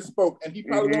said he misspoke, and he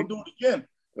probably won't do it again.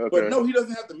 But no, he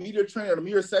doesn't have the media training or the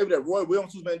media savvy that Roy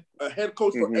Williams, who's been a head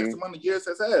coach for X amount of years,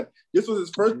 has had. This was his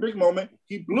first big moment.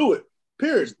 He blew it.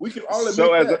 Period. We can all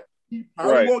admit that. He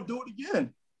probably won't do it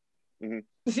again.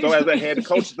 So as a head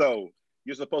coach, though,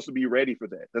 you're supposed to be ready for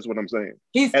that. That's what I'm saying.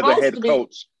 He's as a head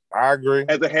coach. I agree.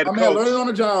 As a head coach. Learning on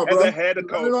the job, bro. As a head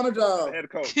coach. Learning on the job. Head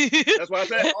coach. That's why I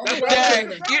said.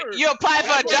 You apply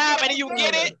for a job and you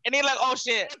get it, and they're like, oh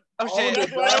shit. That's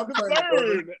why I'm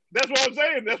concerned. That's what I'm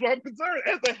saying. That's why I'm concerned.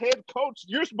 As a head coach,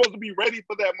 you're supposed to be ready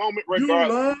for that moment regardless.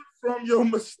 You learn from your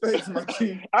mistakes, my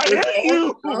king. I hate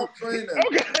you. Okay,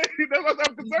 that's why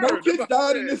I'm concerned. No kids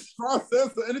died in this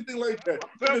process or anything like that.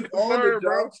 It's on the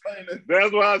job training.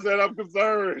 That's why I said I'm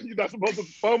concerned. You're not supposed to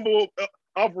fumble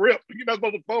off rip. You're not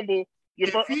supposed to fumble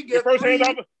your first hand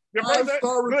off. Your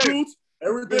five-star recruits,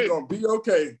 everything's going to be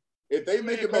okay. If they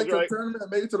make it back to the tournament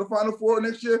and make it to the Final Four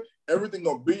next year, everything's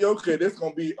going to be okay. This is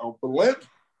going to be a blimp.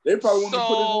 They probably want to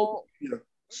put it in.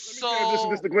 Let me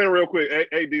just to Glenn real quick. AD,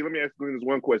 let me ask Glenn this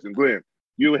one question. Glenn,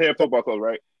 you're a head football coach,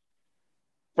 right?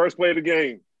 First play of the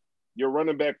game, your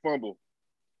running back fumble.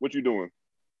 What you doing?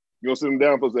 You going to sit him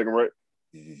down for a second, right?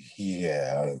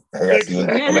 Yeah. I got you.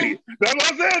 That's what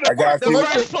I said. I got you.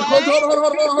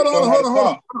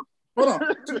 Hold on.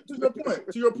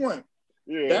 To your point.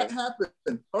 Yeah. That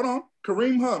happened. Hold on.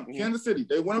 Kareem Hunt, Kansas City.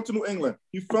 They went up to New England.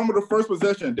 He fumbled the first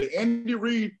possession. Did Andy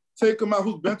Reid take him out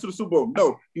who's been to the Super Bowl?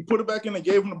 No. He put it back in and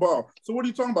gave him the ball. So what are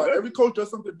you talking about? Every coach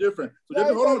does something different.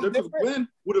 So hold on. Glenn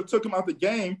would have took him out the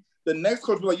game. the next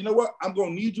coach will be like, you know what? I'm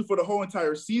going to need you for the whole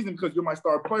entire season because you're my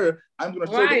star player. I'm going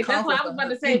to show the confidence. That's what I was about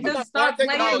to say. Just start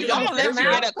playing. Y'all let him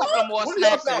get a couple more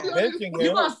snaps.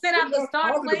 You're going to sit out the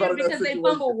star player because they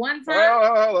fumbled one time?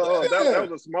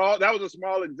 That was a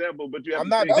small example, but you have to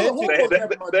think.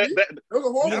 That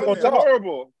was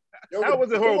horrible. How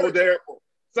was it horrible, Derek?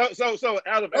 So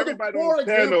out of everybody on the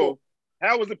panel,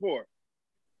 how was it poor?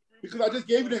 Because I just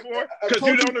gave it a coach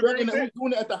who's doing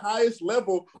it at the highest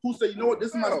level who said, you know what, this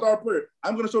is my star player.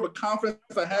 I'm going to show the confidence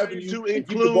I have in you to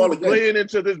include playing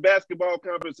into this basketball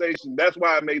conversation. That's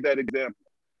why I made that example.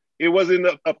 It wasn't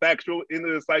a factual in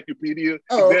the encyclopedia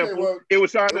example. Okay, well, it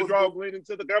was trying to draw Glenn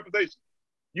into the conversation.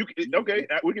 We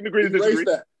can agree to disagree.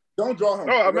 That. Don't draw him.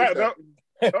 No, I'm not. No,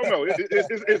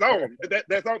 it's on.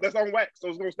 That's on wax, so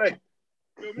it's gonna stay.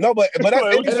 No, but that's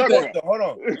any sport. Hold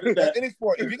on. That's any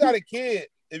sport. If you got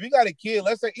a kid,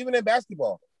 let's say even in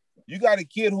basketball, you got a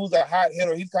kid who's a hot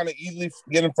hitter, he's kind of easily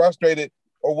getting frustrated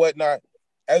or whatnot.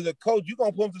 As a coach, you're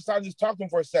gonna put him to the side and just talk to him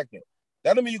for a second.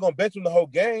 That don't mean you're gonna bench him the whole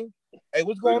game. Hey,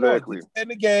 what's going on? In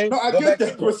the game. No, I get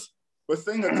that. But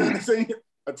saying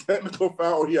a technical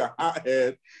foul or you're a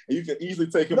hothead and you can easily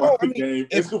take him out the game.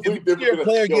 It's completely different. A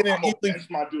player getting I'm gonna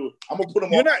put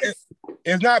him on.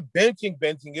 It's not benching.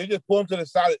 You just pull him to the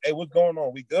side. Hey, what's going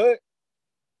on? We good?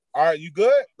 All right, you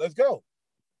good? Let's go.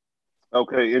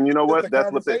 Okay, and you know what?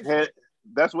 That's what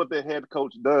the head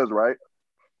coach does, right?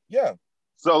 Yeah.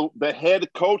 So the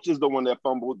head coach is the one that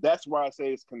fumbled. That's why I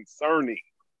say it's concerning.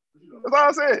 That's all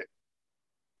I said.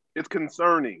 It's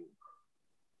concerning.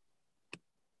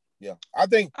 Yeah, I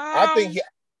think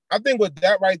with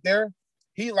that right there,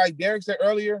 he, like Derek said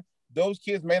earlier, those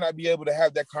kids may not be able to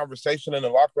have that conversation in the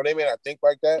locker room. They may not think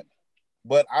like that,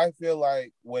 but I feel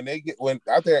like when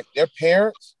I think their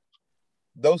parents,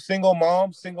 those single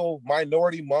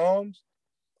minority moms,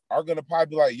 are gonna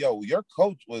probably be like, "Yo, your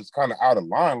coach was kind of out of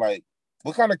line. Like,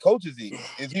 what kind of coach is he?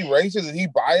 Is he racist? Is he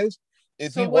biased?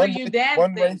 Is he what do you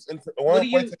dads think? What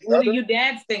do you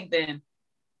dads think then?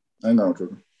 I know.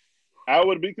 I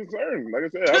would be concerned. Like I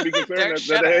said, I would be concerned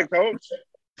that the head coach.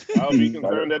 I would be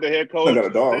concerned that the head coach got a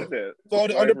dog. did that.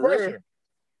 So under pressure.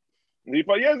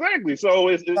 Yeah, exactly. So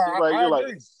it's like you're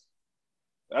like,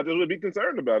 I just would be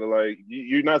concerned about it. Like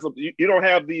you don't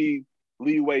have the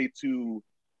leeway to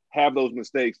have those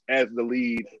mistakes as the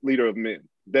leader of men.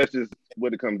 That's just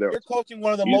what it comes down to. You're coaching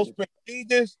one of the most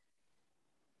prestigious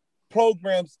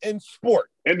programs in sport,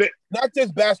 and not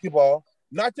just basketball,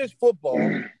 not just football,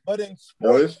 but in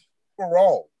sports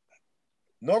overall.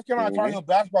 North Carolina Tar Heel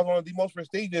basketball is one of the most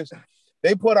prestigious.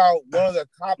 They put out one of the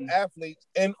top athletes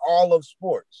in all of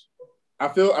sports. I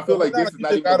feel like this is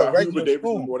not even about Hubert Davis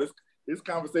anymore. This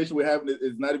conversation we're having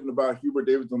is not even about Hubert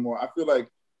Davis anymore. I feel like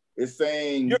it's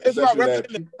saying it's about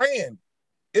representing the brand.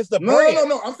 It's the brand.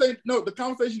 No. I'm saying no. The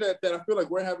conversation that I feel like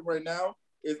we're having right now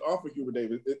is off of Hubert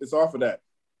Davis. It's off of that.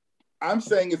 I'm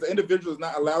saying is the individual is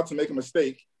not allowed to make a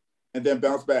mistake and then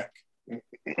bounce back.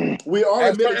 We all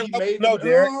admitted he made at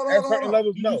certain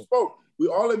levels. You spoke. We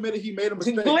all admitted he made a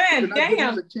mistake. Glenn,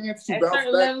 damn. A chance to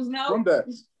bounce back from that.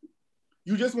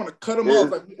 You just want to cut him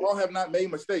off like we all have not made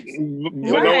mistakes. But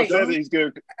no one said he's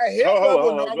good. Did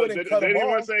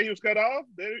anyone say he was cut off?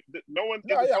 No one.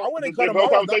 Yeah, I wouldn't cut him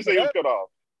off. No conversation say he was cut off.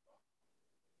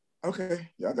 Okay,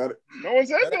 yeah, I got it. No one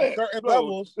said that. At certain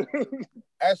levels,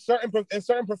 in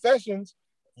certain professions,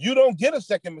 you don't get a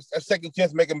second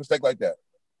chance to make a mistake like that.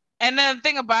 And then the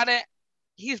thing about it,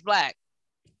 he's black.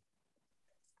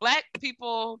 Black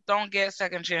people don't get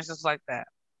second chances like that.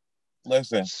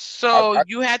 Listen. So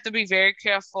you have to be very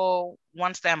careful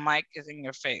once that mic is in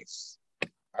your face.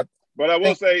 But I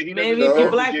will say he maybe if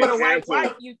you're black with a white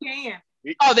wife, you can.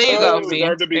 There you go. He doesn't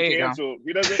deserve to be canceled.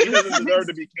 He doesn't deserve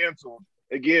to be canceled.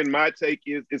 Again, my take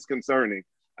is concerning.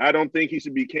 I don't think he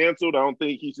should be canceled. I don't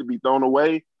think he should be thrown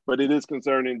away. But it is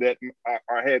concerning that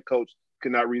our head coach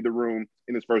could not read the room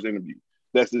in his first interview.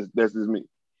 That's just me.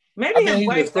 Maybe his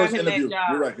wife got him that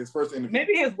job. You're right. His first interview.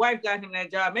 Maybe his wife got him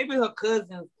that job. Maybe her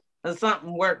cousin or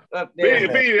something worked up there.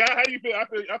 B, how do you feel? I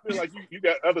feel like you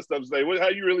got other stuff to say. How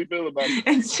you really feel about it?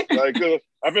 Like,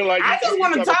 I feel like I just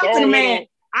want to talk to the man.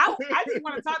 I just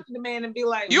want to talk to the man and be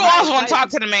like, you always want to talk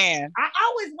to the man. I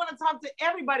always want to talk to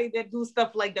everybody that do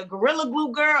stuff like the Gorilla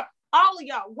Glue girl. All of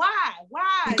y'all. Why?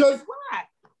 Why?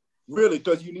 Really,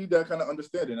 because you need that kind of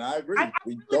understanding. I agree.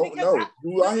 We don't know.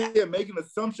 You are here making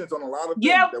assumptions on a lot of things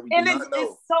that we do not know.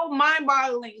 It's so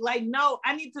mind-boggling. Like, no,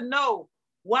 I need to know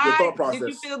why did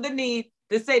you feel the need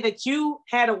to say that you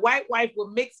had a white wife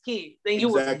with mixed kids and you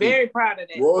was very proud of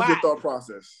that? What was your thought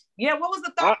process? Yeah, what was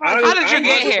the thought process? How did you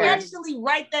get here? Did you actually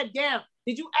write that down?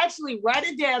 Did you actually write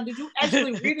it down? Did you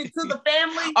actually read it to the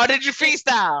family? Or did you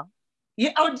freestyle?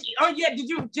 Yeah. Oh yeah. Did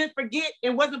you just forget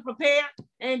and wasn't prepared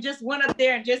and just went up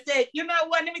there and just said, you know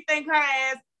what? Let me thank her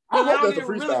ass. I don't even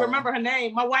really remember her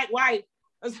name. My white wife.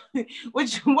 What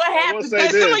happened?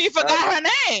 You forgot her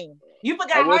name. You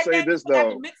forgot her name. You forgot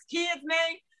the mixed kid's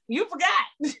name. You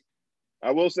forgot.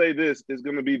 I will say this: it's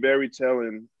going to be very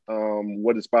telling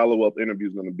what his follow-up interview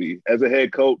is going to be. As a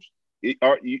head coach,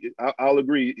 I'll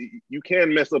agree. You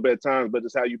can mess up at times, but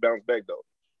it's how you bounce back, though.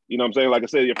 You know what I'm saying? Like I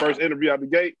said, your first interview out the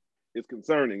gate is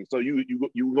concerning. So you're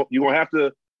gonna have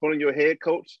to put on your head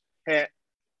coach hat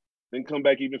and come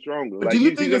back even stronger. But do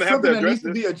you think it's something that needs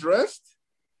to be addressed?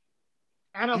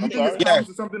 I don't think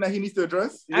it's something that he needs to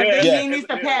address. I think he needs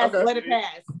to pass. Okay. Let it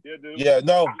pass. Yeah,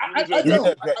 no. I really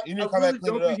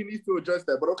don't think he needs to address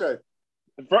that, but okay.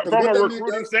 From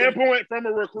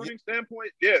a recruiting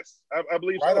standpoint, yes, I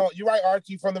believe right so. On. You're right,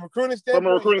 Archie. From the recruiting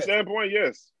standpoint,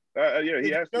 yes.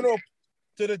 He has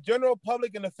to the general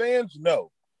public and the fans,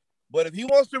 no. But if he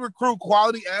wants to recruit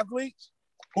quality athletes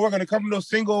who are going to come from those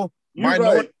single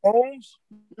minority homes,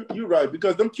 you're right,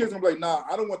 because them kids gonna be like, nah,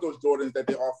 I don't want those Jordans that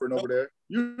they're offering over there.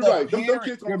 You're right. Them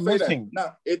kids gonna say that.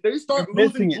 Now, if they start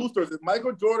losing boosters, if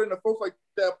Michael Jordan and folks like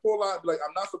that pull out, like,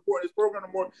 I'm not supporting this program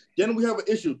no more, then we have an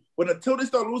issue. But until they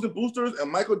start losing boosters and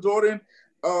Michael Jordan,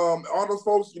 all those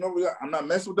folks, I'm not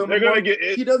messing with them. They're gonna get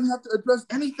it. He doesn't have to address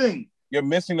anything. You're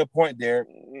missing the point, Derek.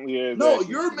 Yeah, no,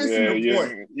 you're missing the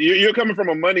point. You're coming from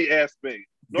a money aspect.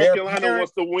 North Carolina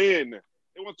wants to win.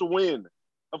 They want to win.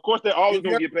 Of course, they're always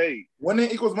going to get paid. Winning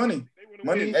equals money.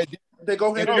 They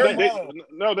go ahead they're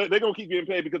going to keep getting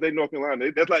paid because they're North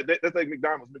Carolina. That's like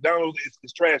McDonald's. McDonald's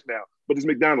is trash now, but it's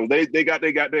McDonald's.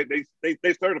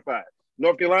 They certified.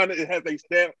 North Carolina, it has a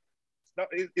stamp.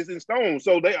 It's in stone,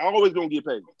 so they always going to get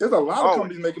paid. There's a lot of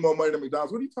companies making more money than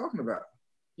McDonald's. What are you talking about?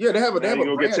 Yeah, they have a brand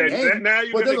name, now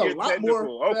you're but there's get a lot technical.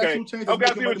 more. Okay, I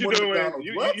see what you're doing.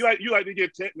 You like to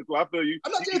get technical. I feel you.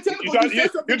 I'm not getting technical.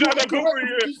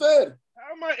 You said.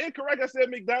 How am I incorrect? I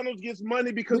said McDonald's gets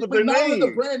money because of their name. McDonald's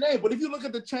is a brand name, but if you look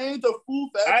at the chains of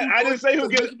food, I didn't say who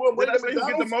gets more money. Did I say who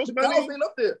gets the most money? McDonald's ain't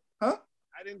up there, huh?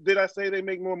 Did I say they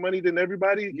make more money than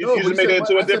everybody? No, you just made it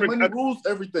into a different. Money rules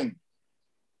everything.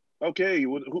 Okay,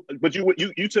 but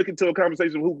you took into a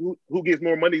conversation who gets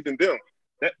more money than them.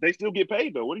 That they still get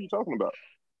paid though. What are you talking about?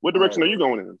 What direction are you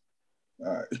going in?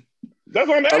 All right. That's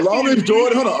what I'm asking. As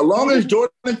long as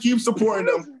Jordan keeps supporting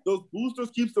them, those boosters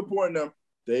keep supporting them,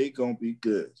 they gonna be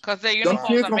good. Because their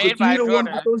uniforms are made by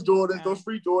Jordan. Those Jordans, those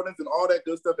free Jordans, and all that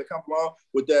good stuff that comes along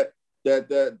with that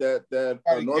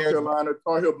North Carolina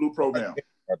Tar Heel Blue program.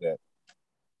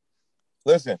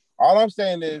 Listen, all I'm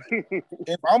saying is,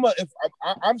 I'm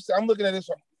looking at this.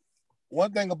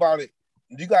 One thing about it,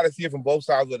 you got to see it from both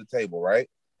sides of the table, right?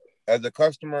 As a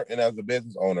customer and as a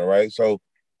business owner, right? So,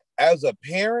 as a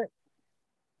parent,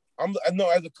 as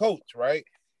a coach, right?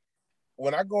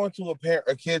 When I go into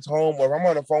a kid's home, or if I'm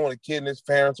on the phone with a kid and his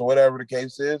parents, or whatever the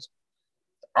case is,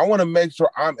 I want to make sure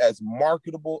I'm as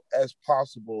marketable as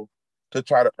possible to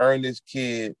try to earn this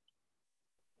kid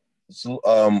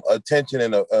attention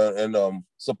and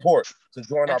support to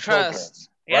join our program.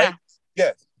 Yeah. Right?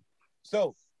 Yes.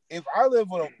 So if I live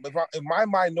with if my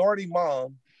minority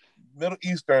mom, Middle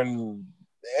Eastern,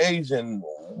 Asian,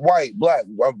 white, black,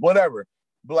 whatever,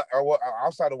 black or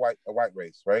outside of white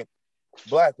race, right?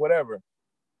 Black, whatever.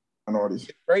 Minorities.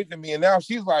 Great to me, and now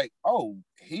she's like, oh,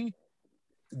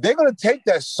 they're gonna take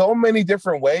that so many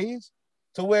different ways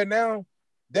to where now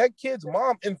that kid's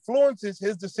mom influences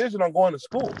his decision on going to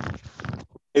school.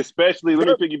 Especially, let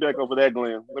me piggyback off of that,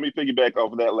 Glenn. Let me piggyback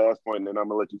off of that last point, and then I'm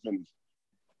gonna let you finish.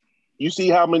 You see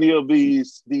how many of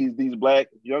these black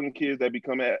young kids that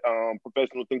become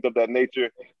professional, things of that nature,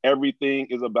 everything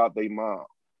is about their mom.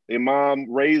 Their mom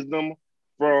raised them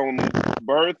from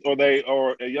birth or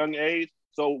a young age.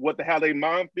 So how their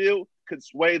mom feel could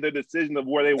sway the decision of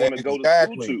where they want to go to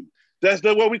school to. That's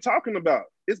what we're talking about.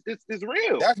 It's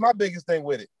real. That's my biggest thing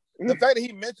with it. The fact that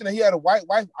he mentioned that he had a white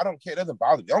wife, I don't care. It doesn't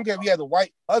bother me. I don't care if he has a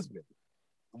white husband.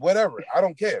 Whatever. I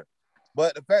don't care.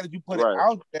 But the fact that you put it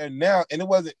out there now, and it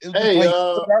wasn't hey,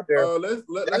 out there, let's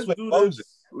do this.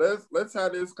 Let's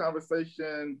have this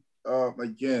conversation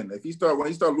again. When he start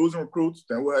losing recruits,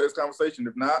 then we'll have this conversation.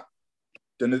 If not,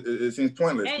 then it seems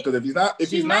pointless. Because if he's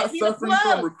not suffering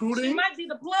from recruiting, she might be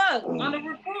the plug on the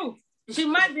recruit. She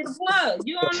might be the plug.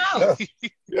 You don't know.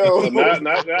 Yo, not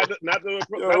the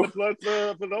plug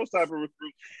for those type of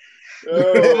recruits.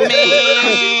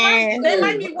 They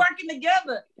might be working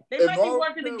together.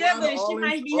 And she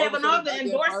might be having all the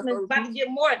endorsements about to get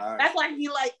more. Right. That's why he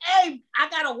like, hey, I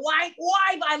got a white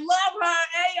wife. I love her.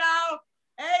 Hey, y'all.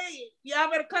 Hey, y'all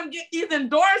better come get these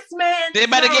endorsements. They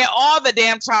better get all the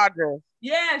damn chargers.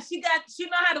 Yeah, she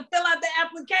know how to fill out the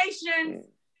application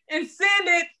and send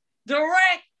it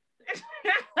direct.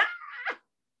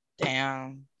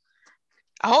 Damn.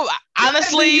 I hope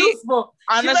honestly, useful.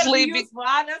 Honestly, useful.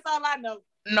 That's all I know.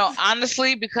 No,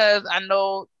 honestly, because I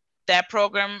know that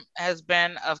program has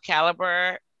been of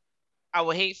caliber. I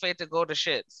would hate for it to go to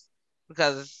shits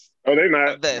because they're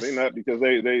not because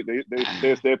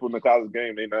they're staple in the college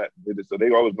game. They're not, so they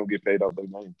always gonna get paid off their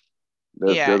name.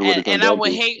 And I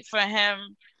would hate for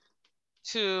him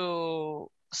to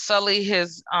sully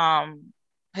his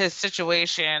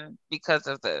situation because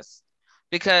of this,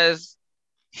 because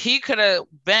he could have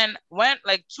went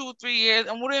like 2-3 years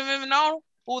and wouldn't even know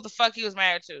who the fuck he was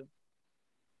married to.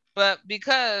 But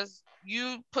because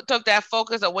you took that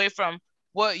focus away from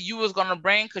what you was gonna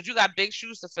bring, because you got big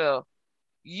shoes to fill,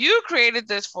 you created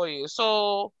this for you.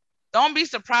 So don't be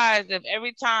surprised if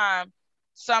every time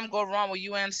something go wrong with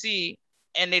UNC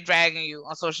and they dragging you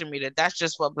on social media. That's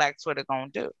just what Black Twitter gonna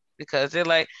do, because they're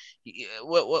like,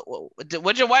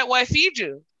 what your white wife feed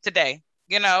you today?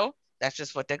 You know, that's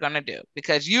just what they're gonna do,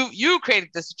 because you created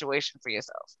the situation for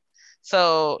yourself.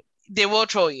 So they will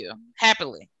troll you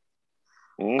happily.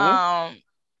 Mm-hmm.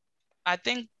 I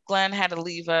think Glenn had to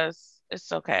leave us.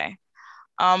 It's okay.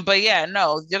 But yeah,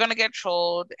 no, you're gonna get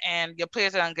trolled, and your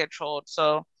players are gonna get trolled.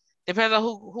 So depends on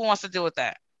who wants to deal with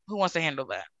that. Who wants to handle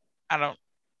that? I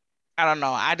don't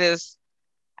know.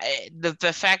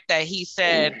 The fact that he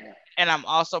said, and I'm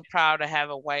also proud to have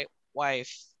a white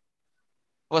wife,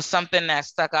 was something that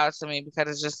stuck out to me, because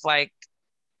it's just like,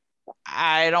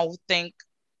 I don't think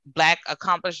Black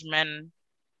accomplished men,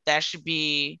 that should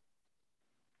be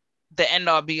the end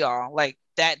all be all. Like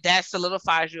that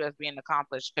solidifies you as being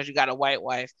accomplished because you got a white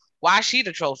wife. Why is she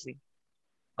the trophy?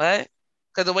 What?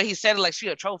 Because the way he said it, like she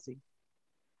a trophy.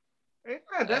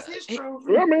 Yeah, that's his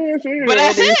trophy. But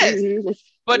that's it.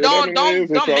 But don't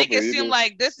make it seem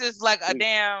like this is like a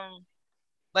damn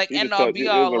like end all be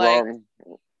all. Like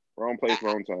wrong place,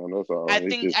 wrong time. That's all. I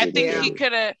think he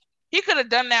could have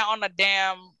done that on a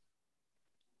damn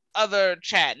other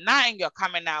chat, not in your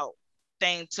coming out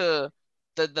thing to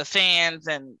the fans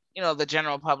and the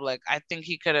general public. I think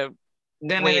he could have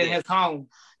done it in his home.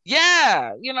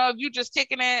 Yeah, if you just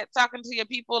kicking it, talking to your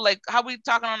people, like how we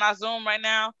talking on our Zoom right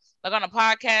now, like on a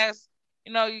podcast,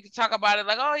 you can talk about it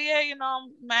like, oh yeah,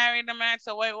 I'm married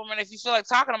to a white woman, if you feel like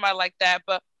talking about it like that.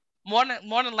 But more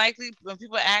than likely, when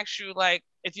people ask you like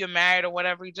if you're married or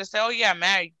whatever, you just say, oh yeah, I'm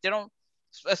married. They don't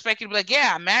expect you to be like,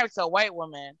 yeah, I'm married to a white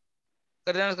woman.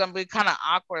 But then it's gonna be kind of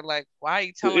awkward. Like, why are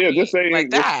you telling me just saying,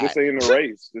 like that? Just saying the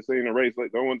race. Just saying the race.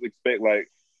 Like, no one's expect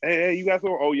like, hey, you got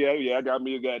some? Oh yeah, I got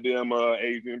me a goddamn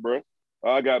Asian, bro.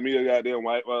 Oh, I got me a goddamn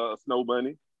white snow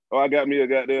bunny. Oh, I got me a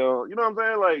goddamn. You know what I'm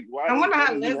saying? Like, why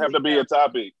does it have to be a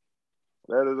topic?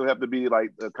 That doesn't have to be like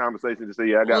a conversation to say,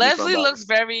 yeah, I got Leslie looks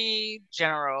very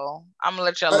general. I'm gonna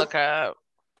let y'all look her up.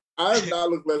 I have not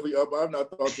looked Leslie up. I have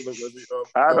not thought to look Leslie up.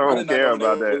 I don't care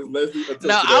about that.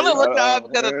 No, I'm gonna look her up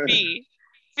because of Fee.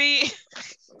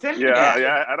 Send me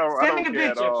I don't. Send me the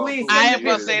picture, please. I am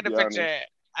gonna say the picture.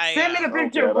 Send me the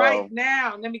picture right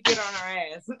now. Let me get on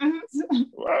her ass.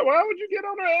 Why would you get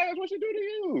on her ass? What she do to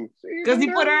you? Because he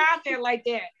put her out there like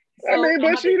that. So,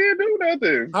 but she didn't do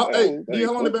nothing. How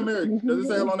long they been married? Does it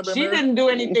say how long they been married? She didn't do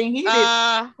anything. He did.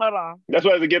 Hold on. That's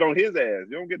why I had to get on his ass.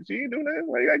 You don't get. She ain't do nothing.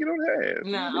 Why you gotta get on her ass?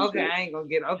 No, okay, I ain't gonna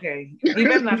get. Okay, he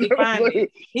better not be fine.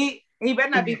 He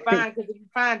better not be fine, because if he's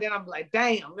fine, then I'm like,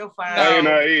 damn, you're fine.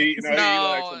 He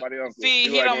like somebody else. See,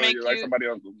 he don't make you like somebody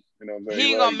else. You know what I'm saying?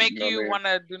 He gonna make you want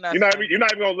to do nothing. You're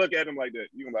not even gonna look at him like that.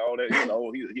 You gonna be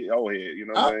like, he old head. You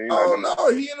know what I'm saying? Oh no,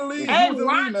 he in the league. Hey,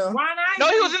 Ron no,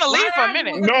 he was in the league for a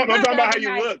minute. No, I'm talking about how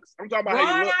you look. I'm talking about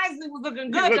how you look. Ron Isley was looking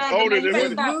good. He older than his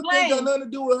look ain't got nothing to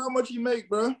do with how much he make,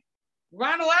 bro.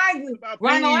 Ronald Isley.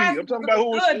 I'm talking about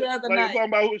who.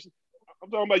 I'm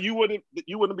talking about you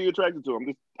wouldn't be attracted to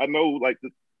him. I know like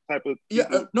the type of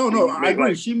no, I agree.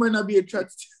 Like, she might not be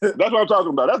attracted to That's what I'm talking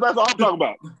about. That's all I'm talking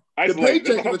about. The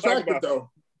paycheck is attractive though.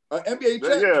 NBA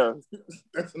check. Yeah.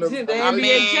 That's the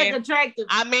NBA check attractive.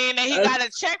 I mean, and he got a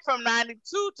check from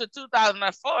 92 to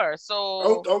 2004.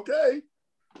 So okay.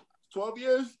 12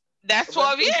 years. That's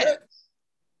 12 years.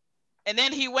 And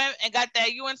then he went and got that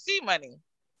UNC money.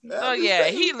 So yeah,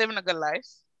 he living a good life.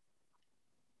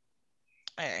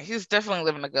 Yeah, he's definitely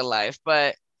living a good life.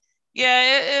 But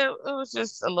yeah, it was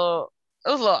just a little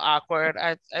awkward.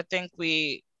 I think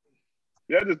we.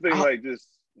 Yeah, I just think like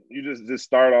you just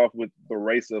start off with the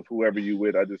race of whoever you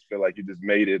with. I just feel like you just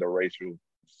made it a racial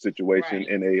situation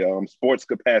in a sports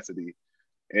capacity,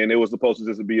 and it was supposed to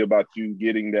just be about you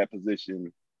getting that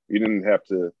position. You didn't have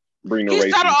to bring the he race.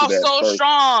 He started off so first.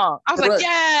 strong. I was like,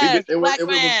 yes, it black was,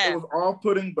 man. It was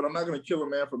off-putting, but I'm not going to kill a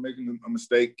man for making a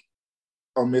mistake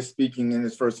or misspeaking in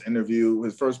his first interview,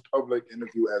 his first public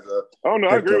interview as a. Oh no,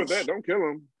 I agree with that. Don't kill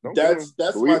him. That's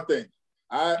my thing.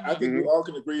 I think we all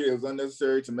can agree it was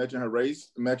unnecessary to mention her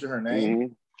race, mention her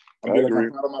name. I'm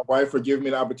proud of my wife for giving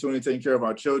me the opportunity to take care of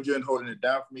our children, holding it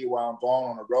down for me while I'm gone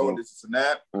on the road, this and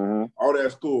that. All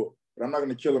that's cool. But I'm not going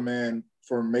to kill a man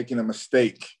for making a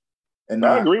mistake and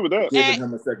not agree with that. Giving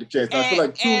him a second chance. And I feel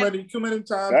like too many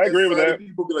times I agree with that.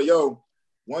 People be like, yo,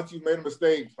 once you made a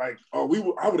mistake, like,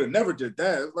 oh, I would have never did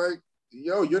that. It's like,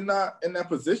 yo, you're not in that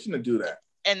position to do that.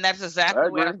 And that's exactly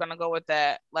where I was going to go with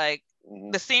that. Like,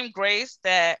 the same grace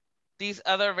that these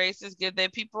other races give their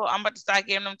people, I'm about to start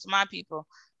giving them to my people.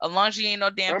 As long as you ain't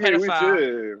no damn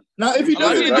pedophile. Now, if he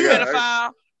does it again,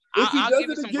 I'll give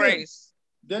you some grace.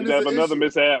 Then there's another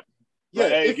mishap. Yeah,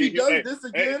 if he does this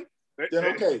again, then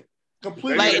okay.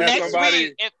 Completely. Like next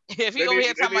week, if he over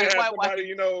here talking about white,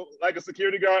 you know, like a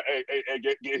security guard, hey,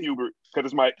 get Hubert, cut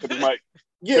his mic.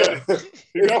 Yeah.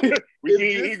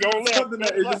 he gonna let something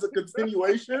that is just a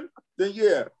continuation,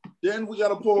 then we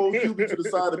gotta pull Hubert to the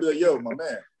side and be like, yo, my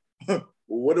man,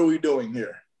 what are we doing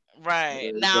here?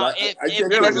 Right. Now, if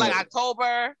it's like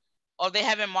October, or they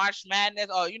having March Madness,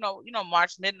 or you know,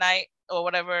 March Midnight or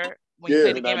whatever, when you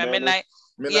play the game at midnight.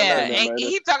 And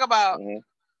he talk about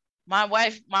my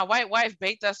white wife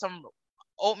baked us some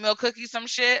oatmeal cookies, some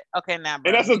shit. Okay, now,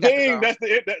 bro, and that's the thing. That's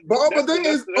the. But the thing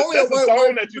is, only a white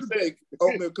wife that you bake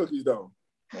oatmeal cookies, though.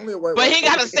 Only a white. But he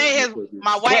gotta say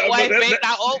my white wife baked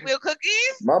out oatmeal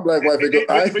cookies. My black wife, she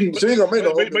ain't gonna make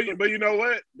no. But you know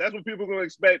what? That's what people gonna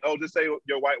expect. Oh, just say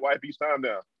your white wife each time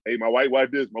now. Hey, my white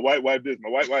wife this. My white wife this. My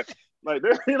white wife. Like,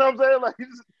 you know what I'm saying? Like,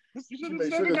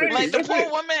 like the poor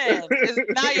woman is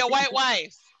now your white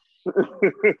wife.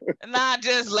 Not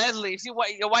just Leslie.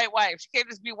 Your white wife. She can't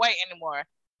just be white anymore.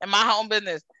 In my home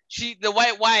business, she the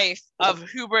white wife of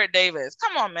Hubert Davis.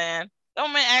 Come on, man.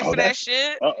 Don't man ask for that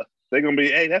shit. They're gonna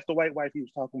be, hey, that's the white wife he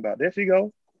was talking about. There she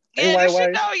go. Hey, white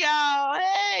wife. Know, y'all.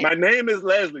 Hey. My name is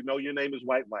Leslie. No, your name is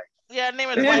White Wife. Yeah, name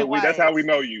is White Wife. That's how we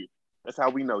know you. That's how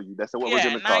we know you. That's what we're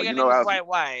gonna call you. You know how White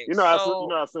Wife. You know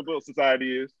how simple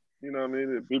society is. You know what I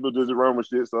mean? People just run with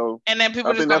shit. So and then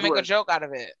people just gonna make a joke out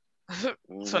of it.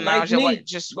 So now like it's your white,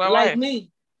 just like wife.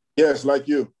 Me. Yes, like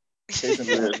you. Hey,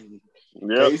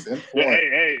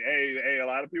 a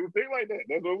lot of people think like that.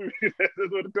 That's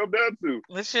what it comes down to.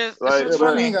 It's just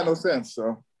funny. Ain't got no sense,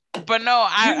 so. But no,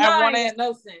 I wanted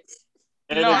no sense.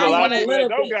 And there's a lot of people that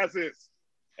don't got sense.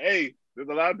 Hey, there's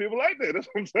a lot of people like that. That's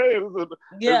what I'm saying.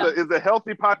 It's a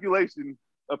healthy population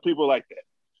of people like that.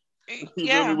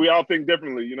 Yeah. We all think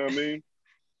differently, you know what I mean?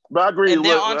 But I agree with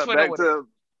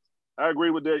I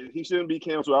agree with that. He shouldn't be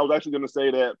canceled. I was actually going to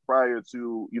say that prior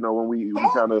to, when we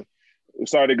kind of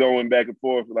started going back and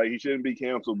forth. Like, he shouldn't be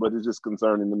canceled, but it's just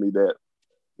concerning to me that,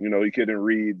 he couldn't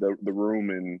read the room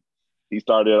and he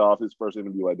started off his first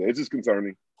interview like that. It's just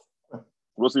concerning.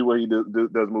 We'll see what he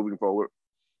does moving forward.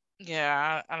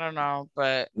 Yeah, I don't know,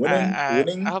 but I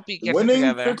hope he gets it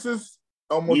together. Fixes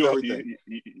almost everything.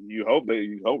 You hope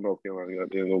North Carolina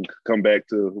will come back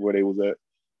to where they was at.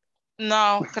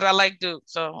 No, because I like Duke,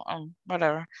 so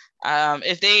whatever.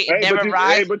 If they never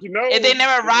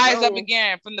rise up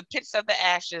again from the pits of the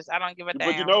ashes, I don't give a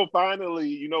damn. But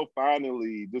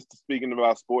finally, just speaking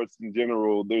about sports in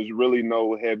general, there's really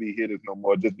no heavy hitters no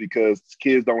more, just because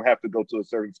kids don't have to go to a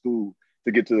certain school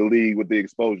to get to the league with the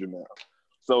exposure now.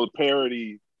 So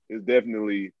parity is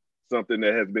definitely something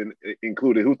that has been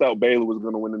included. Who thought Baylor was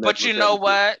going to win the next? But you know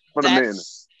what? For the men.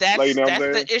 That's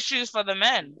the issues for the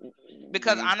men.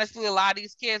 Because honestly, a lot of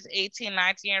these kids, 18,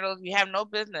 19-year-olds, you have no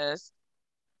business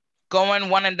going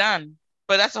one and done.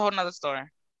 But that's a whole nother story.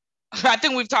 I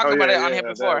think we've talked about it on here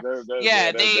before.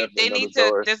 They need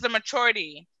to, there's the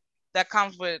maturity that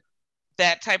comes with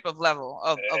that type of level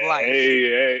of life.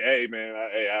 Hey, man.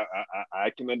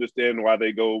 I can understand why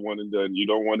they go one and done. You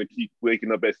don't want to keep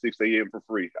waking up at 6 a.m. for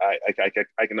free.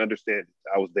 I can understand it.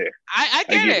 I was there. I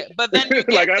get it. But then you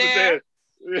get there.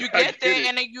 You get there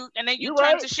and then you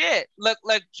turn to shit. Look,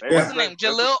 what's his name?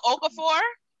 Jahlil Okafor?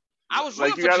 I was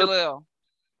rooting for Jahlil.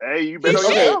 Hey, you better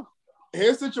okay.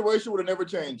 His situation would have never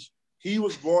changed. He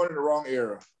was born in the wrong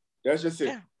era. That's just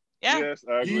it. Yeah. Yes,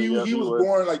 I agree. He was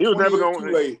born like he was never going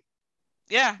too late.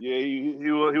 Yeah. Yeah,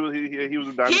 he was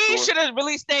a dinosaur. He should have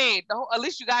really stayed. At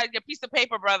least you got your piece of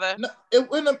paper, brother. No,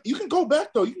 you can go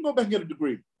back though. You can go back and get a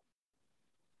degree.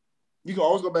 You can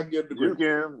always go back and get a degree.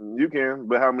 You can.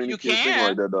 But how many kids think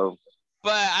like that though?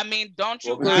 But I mean, don't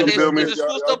you? Is the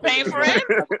school still paying for it?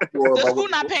 The school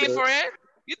not paying for it.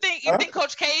 You think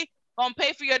Coach K gonna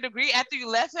pay for your degree after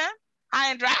you left him high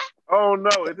and dry? Oh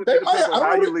no, it depends on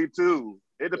how you leave too.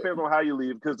 It depends on how you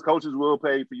leave because coaches will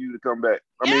pay for you to come back.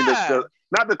 I mean,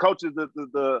 not the coaches, the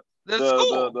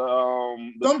school.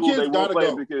 Some school kids gotta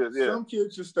go. Because, Some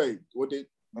kids should stay.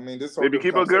 If you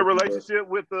keep a good relationship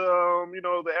with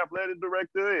the athletic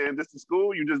director and just the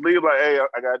school, you just leave like, hey,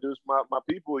 I gotta do this for my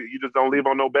people. You just don't leave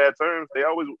on no bad terms. They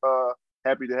always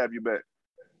happy to have you back.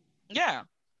 Yeah.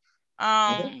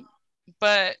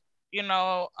 But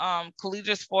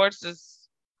collegiate sports is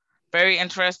very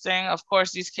interesting. Of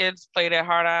course, these kids play their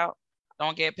heart out,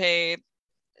 don't get paid.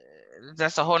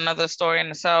 That's a whole nother story in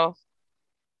itself.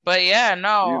 But yeah,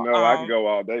 no. I could go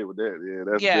all day with that. Yeah,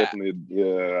 that's definitely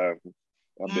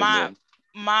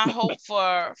my hope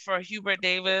for Hubert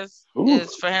Davis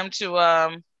is for him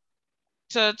to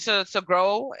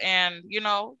grow and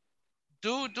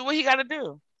do what he got to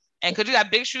do, and because you got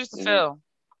big shoes to fill.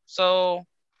 So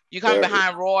you come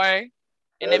behind Roy,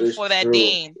 and then before that,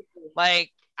 Dean.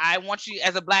 Like, I want you,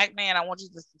 as a black man, I want you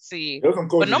to succeed.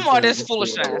 But no more of this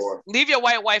foolishness. Leave your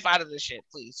white wife out of this shit,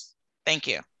 please. Thank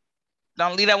you.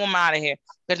 Don't leave that woman out of here.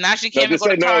 Because now she can't even go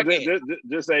to Target.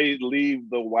 Just say leave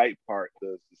the white part.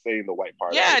 Saying the white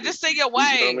part. Yeah, just say your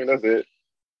wife. I mean, that's it.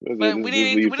 But we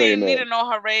didn't need to know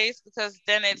her race, because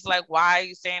then it's like, why are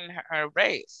you saying her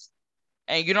race?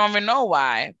 And you don't even know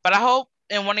why. But I hope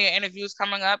in one of your interviews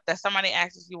coming up that somebody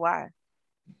asks you why.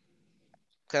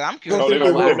 Because I'm curious. No,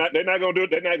 they're not gonna do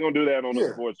that on the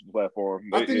sports platform.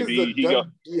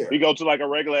 He go to like a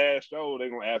regular ass show, they're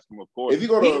gonna ask him, of course. If you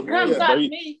go to he can come talk to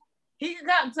me. He can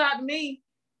come talk to me.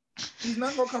 He's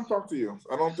not gonna come talk to you.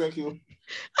 I don't think he'll.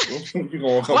 Why you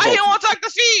don't want to talk to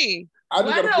Fee? Why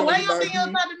you don't think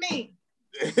he'll talk to me?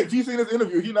 If he's seen this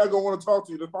interview, he's not gonna want to talk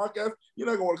to you. The podcast, you're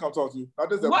not gonna want to come talk to you. Not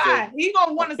this episode. Why? He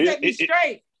gonna want to set me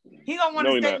straight. He gonna want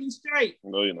to set me straight.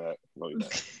 No, you're not. No, you're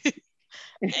not.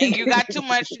 And you got too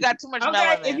much. Okay,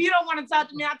 melanin. If you don't want to talk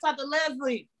to me, I'll talk to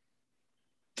Leslie.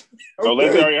 So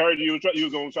Leslie already heard you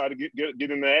was gonna try to get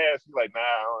in the ass. She's like, nah.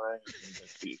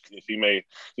 She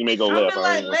may go left.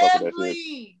 Like,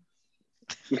 Leslie,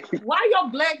 why your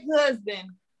black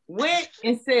husband went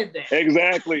and said that?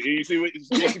 Exactly. And you see what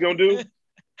she gonna do?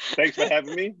 Thanks for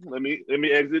having me. Let me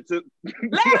exit to.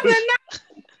 Leslie,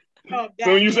 no.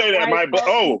 So when you say that,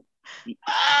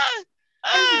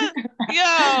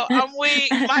 yo, I'm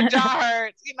weak. My jaw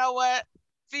hurts. You know what?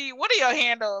 Fee, what are your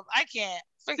handles? I can't.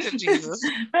 Fix it, Jesus.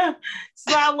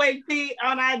 Slyway Fee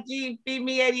on IG,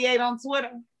 FeeMe88 on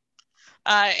Twitter.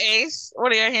 Ace,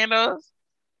 what are your handles?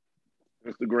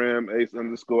 Instagram,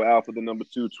 Ace_Alpha, the number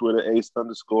 2, Twitter,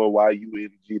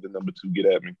 Ace_YUNG, the number 2. Get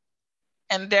at me.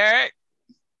 And Derek?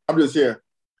 I'm just here.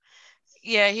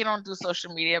 Yeah, he don't do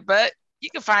social media, but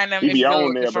you can find him. He be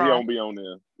on there, but he don't be on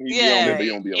there.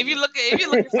 If you're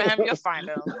looking for him, you'll find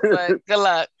him. But good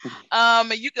luck.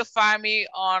 You can find me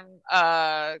on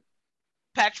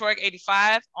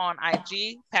Patchwork85 on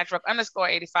IG,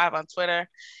 Patchwork_85 on Twitter,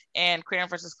 and Crayon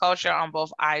vs. Culture on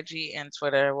both IG and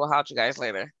Twitter. We'll holler at you guys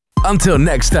later. Until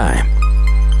next time,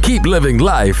 keep living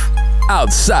life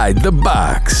outside the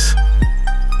box.